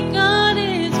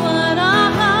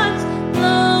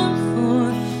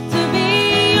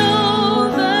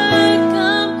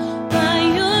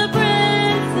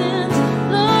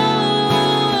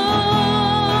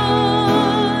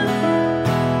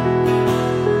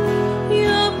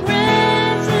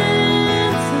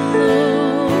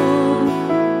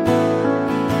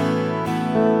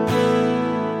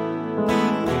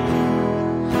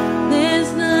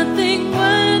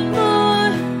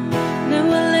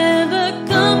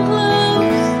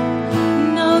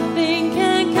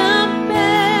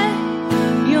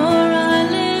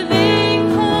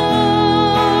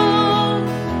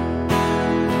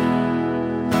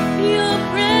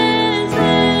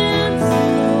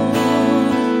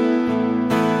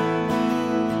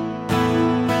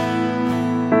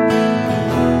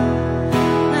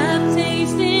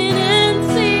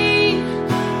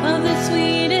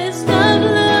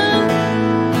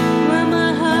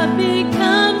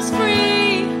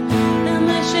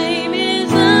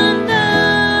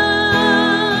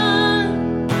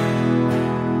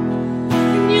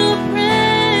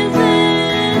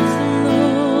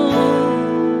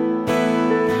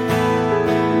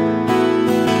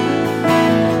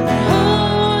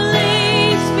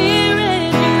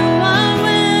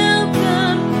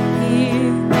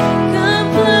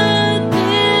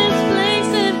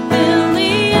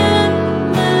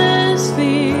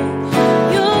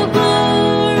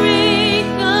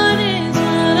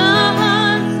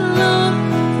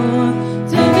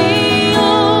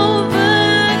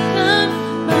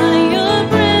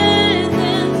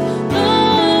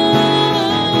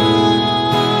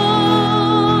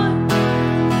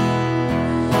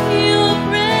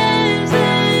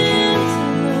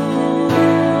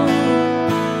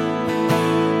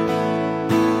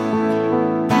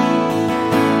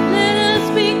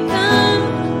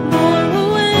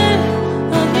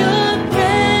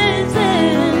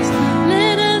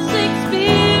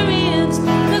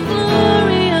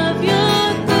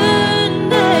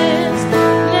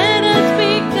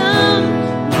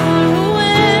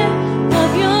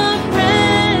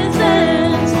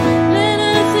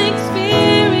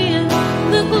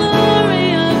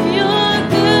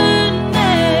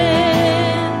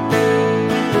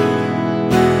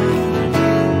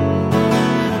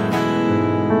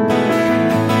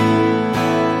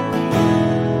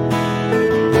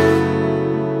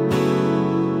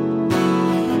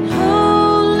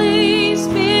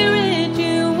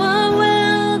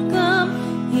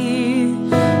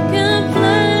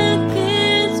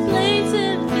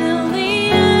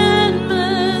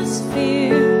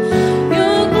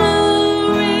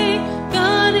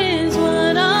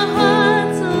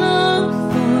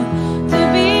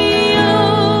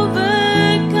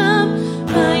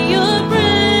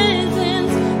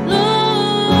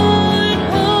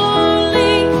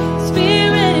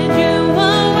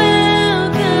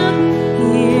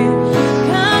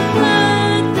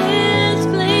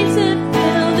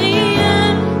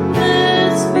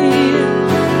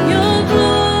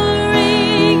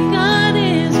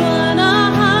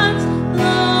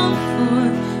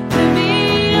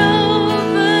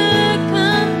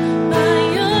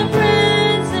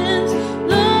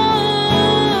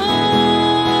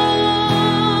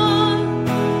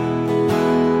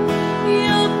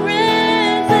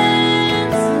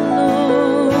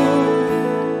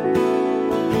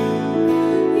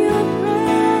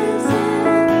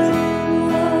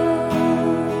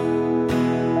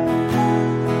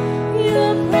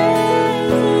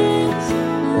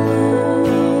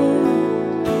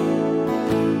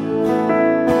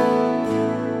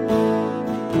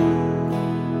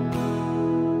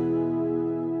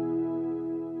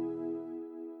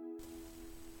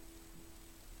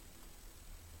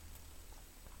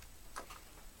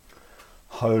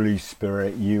Holy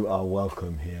Spirit, you are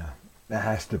welcome here. That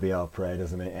has to be our prayer,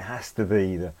 doesn't it? It has to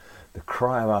be the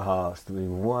cry of our hearts that we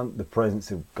want the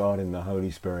presence of God in the Holy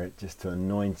Spirit just to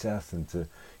anoint us and to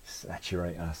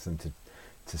saturate us and to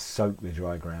soak the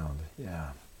dry ground. Yeah.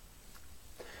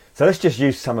 So let's just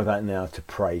use some of that now to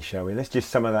pray, shall we? Let's just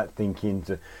some of that thinking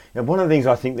to... one of the things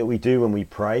I think that we do when we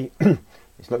pray,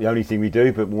 it's not the only thing we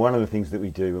do, but one of the things that we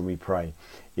do when we pray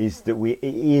is that it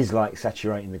is like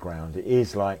saturating the ground. It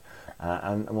is like...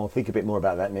 and we'll think a bit more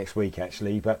about that next week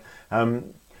actually, but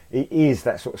it is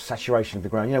that sort of saturation of the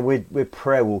ground. We're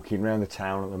prayer walking around the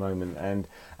town at the moment, and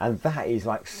that is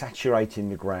like saturating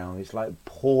the ground. It's like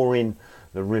pouring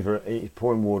the river, it's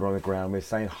pouring water on the ground. We're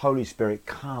saying, Holy Spirit,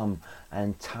 come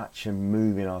and touch and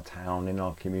move in our town, in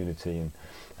our community,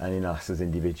 and in us as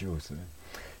individuals.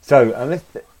 So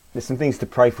there's some things to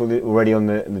pray for already on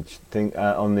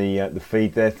the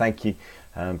feed there. Thank you,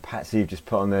 Patsy. You've just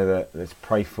put on there that let's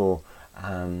pray for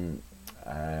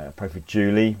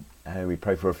Julie. We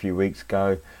prayed for her a few weeks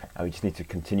ago. We just need to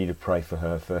continue to pray for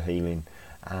her for healing.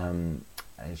 And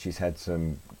she's had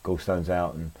some gallstones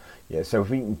out, and so if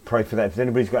we can pray for that. If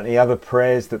anybody's got any other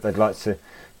prayers that they'd like to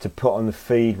put on the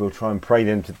feed, we'll try and pray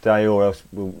them today, or else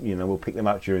we'll pick them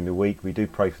up during the week. We do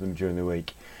pray for them during the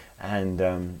week. And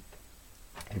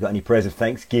if you've got any prayers of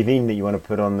thanksgiving that you want to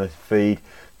put on the feed,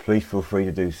 please feel free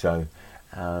to do so.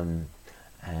 And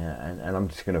I'm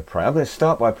just going to pray. I'm going to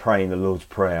start by praying the Lord's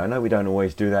Prayer. I know we don't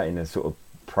always do that in a sort of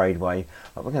prayed way,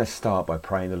 but we're going to start by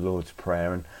praying the Lord's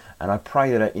Prayer. And I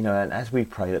pray that, and as we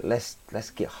pray, that let's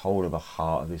get hold of the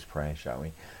heart of this prayer, shall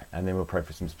we? And then we'll pray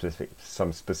for some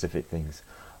specific things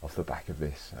off the back of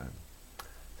this.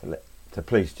 So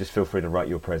please just feel free to write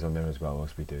your prayers on there as well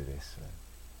as we do this.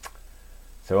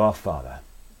 So our Father,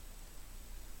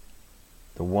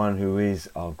 the one who is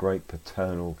our great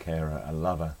paternal carer, a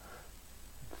lover,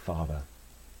 Father,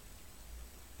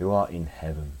 who art in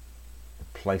heaven,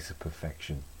 the place of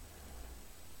perfection,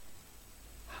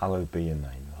 hallowed be your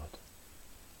name, Lord.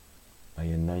 May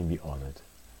your name be honoured.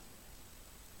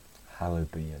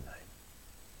 Hallowed be your name.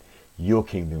 Your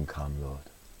kingdom come, Lord.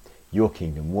 Your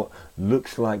kingdom, what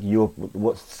looks like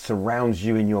what surrounds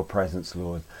you in your presence,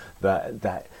 Lord,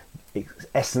 that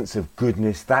essence of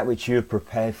goodness, that which you have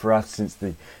prepared for us since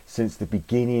the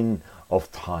beginning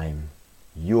of time.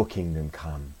 Your kingdom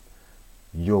come,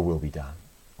 your will be done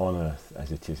on earth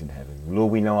as it is in heaven. Lord,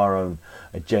 we know our own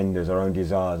agendas, our own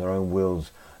desires, our own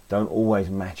wills don't always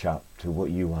match up to what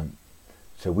you want.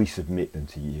 So we submit them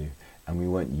to you, and we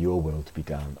want your will to be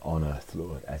done on earth,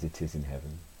 Lord, as it is in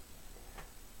heaven.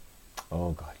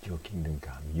 Oh God, your kingdom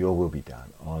come, your will be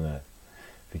done on earth.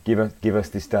 Give us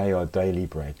this day our daily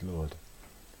bread, Lord.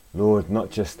 Lord, not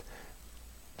just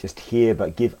here,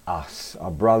 but give us, our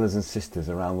brothers and sisters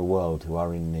around the world who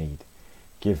are in need.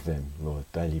 Give them, Lord,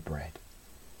 daily bread.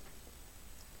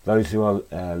 Those who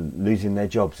are losing their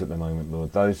jobs at the moment,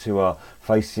 Lord. Those who are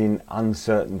facing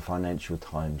uncertain financial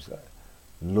times.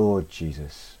 Lord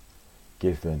Jesus,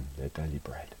 give them their daily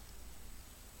bread.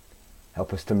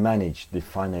 Help us to manage the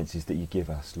finances that you give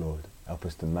us, Lord. Help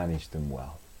us to manage them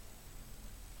well.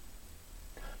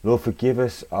 Lord, forgive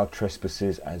us our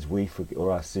trespasses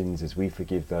or our sins as we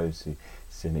forgive those who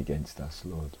sin against us,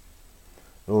 Lord.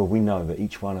 Lord, we know that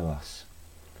each one of us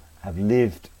have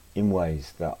lived in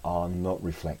ways that are not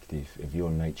reflective of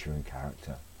your nature and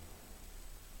character,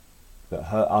 that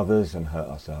hurt others and hurt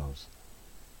ourselves.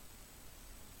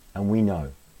 And we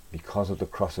know, because of the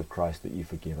cross of Christ, that you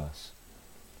forgive us.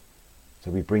 So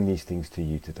we bring these things to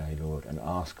you today, Lord, and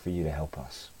ask for you to help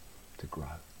us to grow.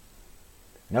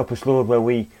 And help us, Lord, where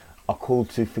we are called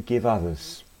to forgive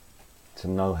others, to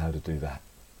know how to do that.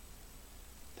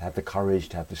 To have the courage,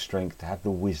 to have the strength, to have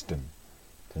the wisdom,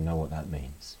 to know what that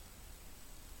means.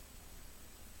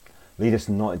 Lead us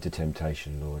not into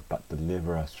temptation, Lord, but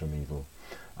deliver us from evil.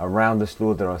 Around us,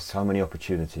 Lord, there are so many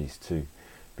opportunities to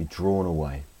be drawn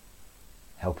away.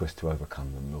 Help us to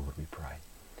overcome them, Lord, we pray.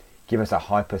 Give us a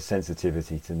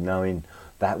hypersensitivity to knowing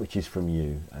that which is from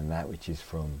you and that which is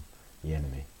from the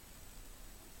enemy.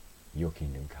 Your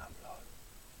kingdom come, Lord.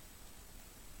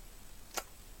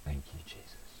 Thank you, Jesus.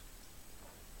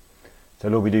 So,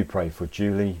 Lord, we do pray for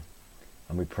Julie,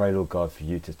 and we pray, Lord God, for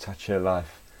you to touch her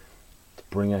life, to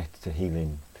bring her to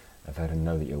healing, of her to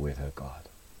know that you're with her, God.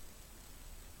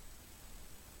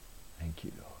 Thank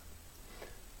you, Lord.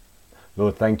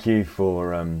 Lord, thank you for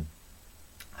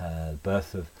the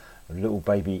birth of little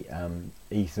baby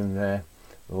Ethan there.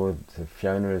 Lord, to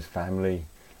Fiona's family.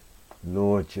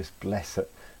 Lord, just bless it.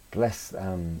 Bless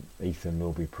Ethan,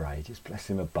 Lord, we pray. Just bless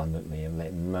him abundantly and let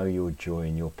him know your joy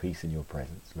and your peace and your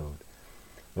presence, Lord.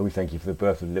 Lord, we thank you for the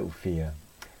birth of little Fia.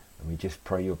 And we just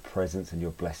pray your presence and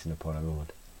your blessing upon her, Lord.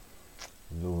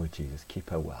 Lord Jesus, keep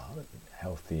her well,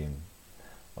 healthy, and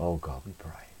oh God, we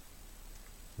pray.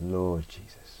 Lord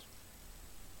Jesus.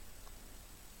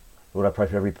 Lord, I pray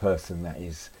for every person that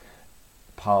is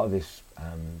part of this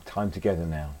time together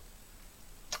now.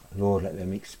 Lord, let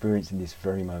them experience in this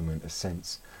very moment a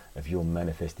sense of your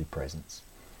manifested presence.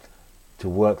 To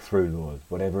work through, Lord,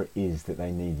 whatever it is that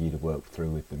they need you to work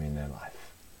through with them in their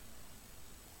life.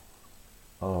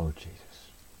 Oh, Jesus.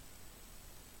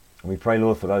 And we pray,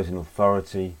 Lord, for those in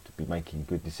authority to be making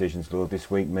good decisions, Lord.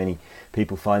 This week, many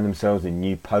people find themselves in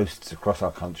new posts across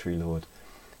our country, Lord.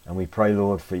 And we pray,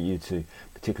 Lord, for you to,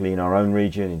 particularly in our own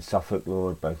region, in Suffolk,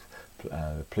 Lord, both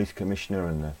the police commissioner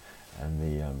and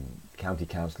the county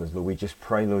councillors, Lord, we just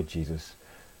pray, Lord Jesus,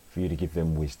 for you to give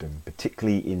them wisdom,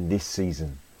 particularly in this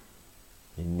season,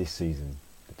 to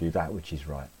do that which is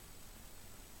right.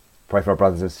 Pray for our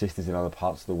brothers and sisters in other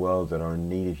parts of the world that are in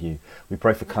need of you. We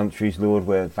pray for countries, Lord,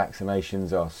 where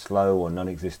vaccinations are slow or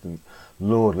non-existent.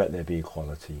 Lord, let there be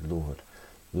equality. Lord,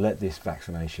 let this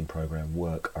vaccination program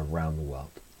work around the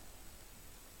world.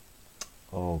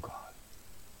 Oh God.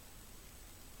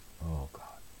 Oh God.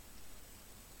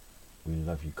 We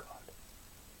love you, God.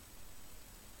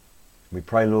 We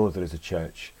pray, Lord, that as a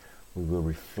church we will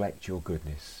reflect your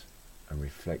goodness and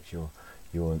reflect your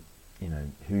who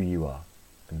you are,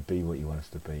 and be what you want us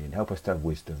to be, and help us to have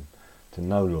wisdom to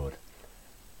know, Lord,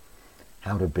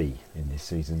 how to be in this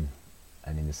season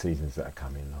and in the seasons that are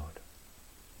coming,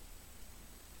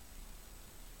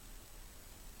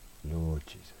 Lord. Lord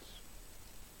Jesus.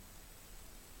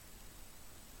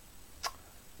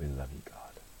 We love you,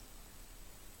 God.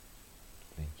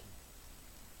 Thank you.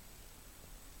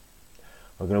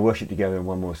 We're going to worship together in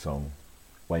one more song,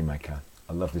 Waymaker.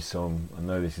 I love this song. I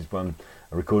know this is a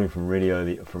recording from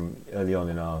early on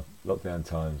in our lockdown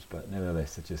times, but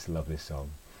nevertheless, I just love this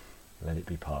song. Let it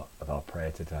be part of our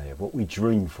prayer today, of what we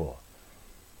dream for.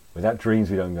 Without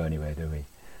dreams, we don't go anywhere, do we?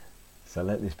 So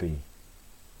let this be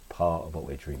part of what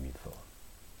we're dreaming for.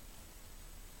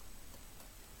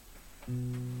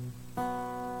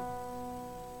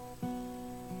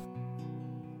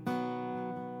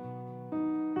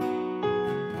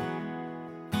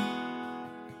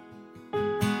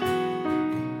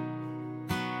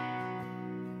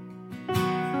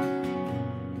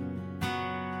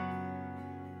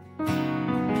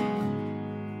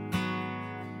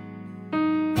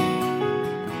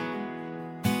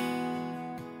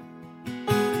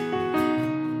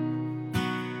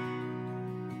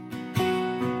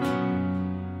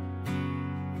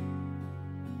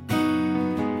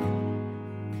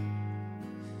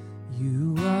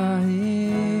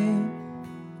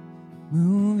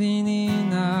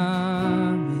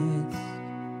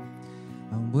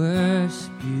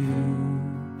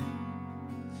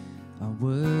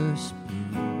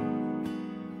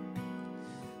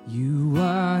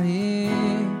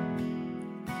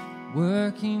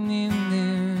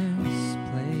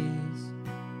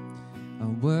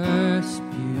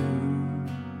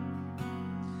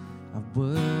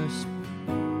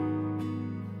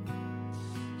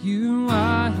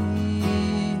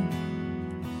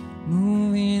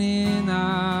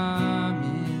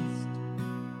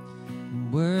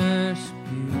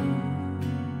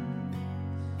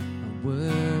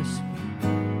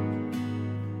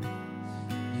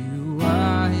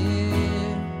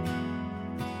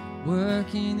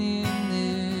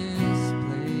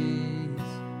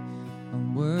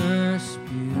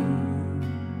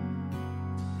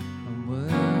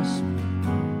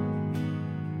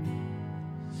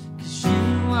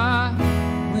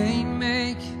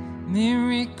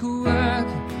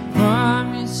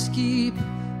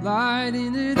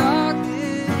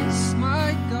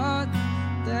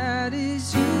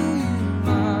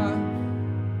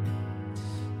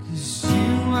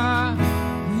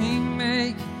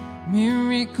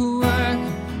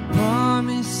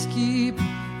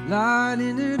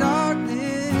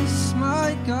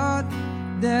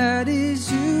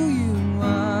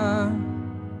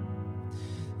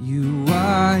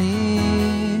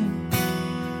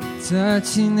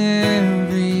 Touching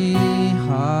every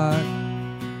heart,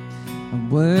 I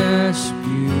worship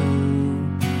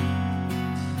you,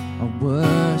 I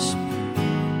worship you.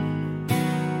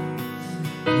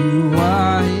 You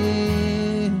are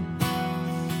here,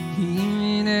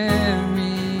 healing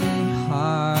every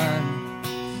heart,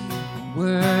 I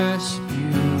worship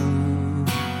you,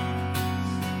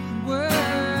 I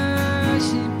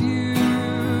worship you,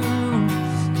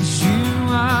 'cause you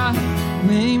are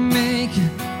waymaker,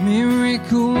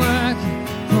 miracle worker,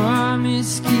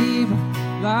 promise keeper,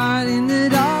 light in the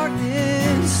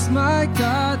darkness, my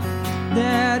God,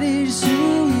 that is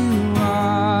who you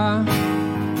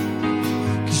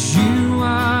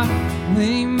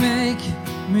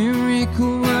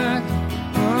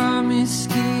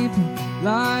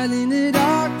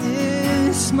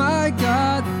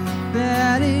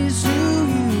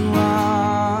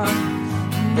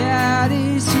That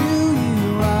is who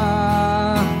you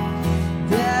are.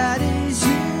 That is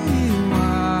who you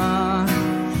are.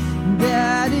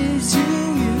 That is who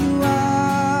you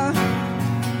are.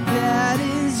 That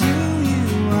is who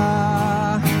you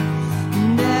are.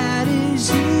 That is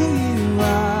who you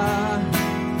are.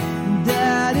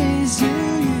 That is who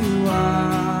you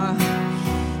are.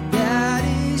 That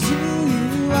is who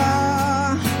you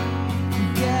are.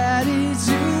 That is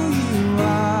who you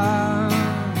are.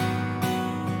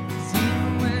 'Cause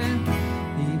even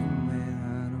when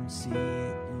I don't see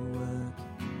it, you're working.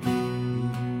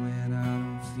 Even when I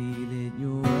don't feel it,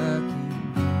 you're working.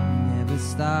 You never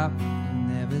stop, you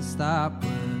never stop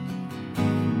working.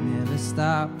 You never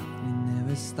stop, you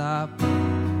never stop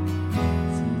working.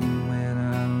 'Cause even when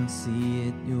I don't see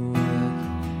it, you're working.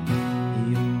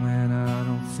 Even when I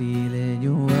don't feel it,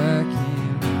 you're working.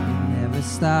 You never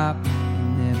stop, you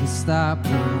never stop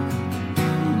working.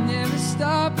 You never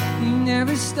stop, you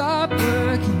never stop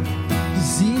working.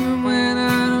 'Cause even when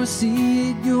I don't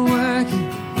see it, you're working.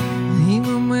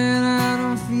 Even when I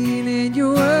don't feel it,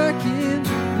 you're working.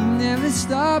 You never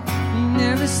stop, you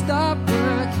never stop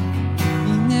working.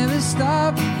 You never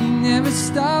stop, you never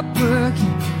stop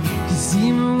working. 'Cause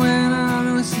even when I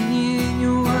don't see it,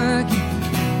 you're working.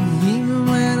 Even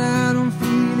when I don't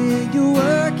feel it, you're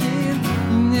working.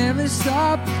 You never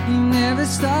stop, you never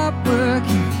stop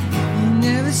working. You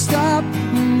never stop,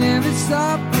 you never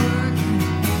stop working.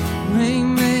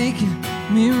 Rainmaker,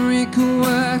 miracle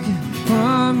worker,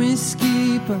 promise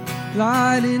keeper,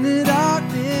 light in the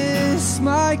darkness.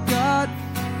 My God,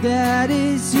 that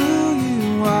is who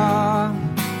you are.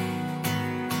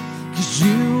 'Cause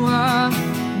you are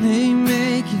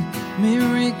Waymaker,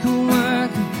 miracle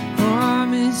worker,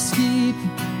 promise keeper,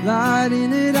 light in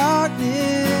the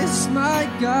darkness. My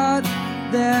God,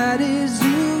 that is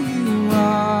who you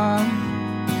are.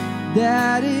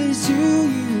 That is who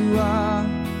you are.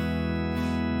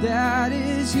 That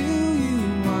is who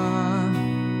you are.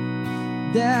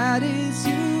 That is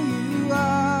who you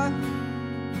are.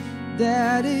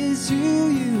 That is who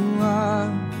you are.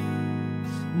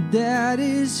 That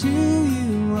is who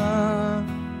you are.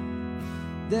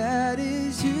 That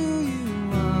is who you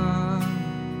are.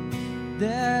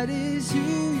 That is who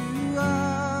you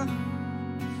are.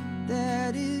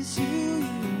 That is who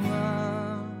you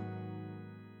are.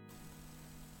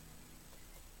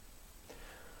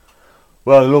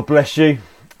 Well, the Lord bless you.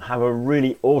 Have a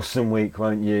really awesome week,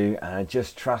 won't you?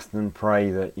 Just trust and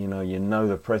pray that you know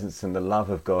the presence and the love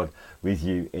of God with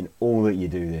you in all that you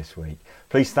do this week.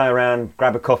 Please stay around,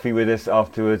 grab a coffee with us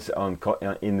afterwards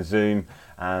in the Zoom.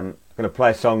 I'm going to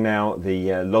play a song now. The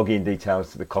login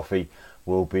details to the coffee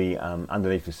will be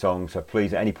underneath the song. So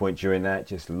please, at any point during that,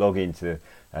 just log into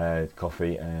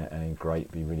coffee and great.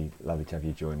 It'd be really lovely to have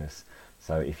you join us.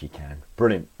 So if you can,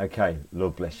 brilliant. Okay,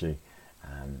 Lord bless you.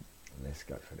 Let's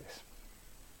go for this.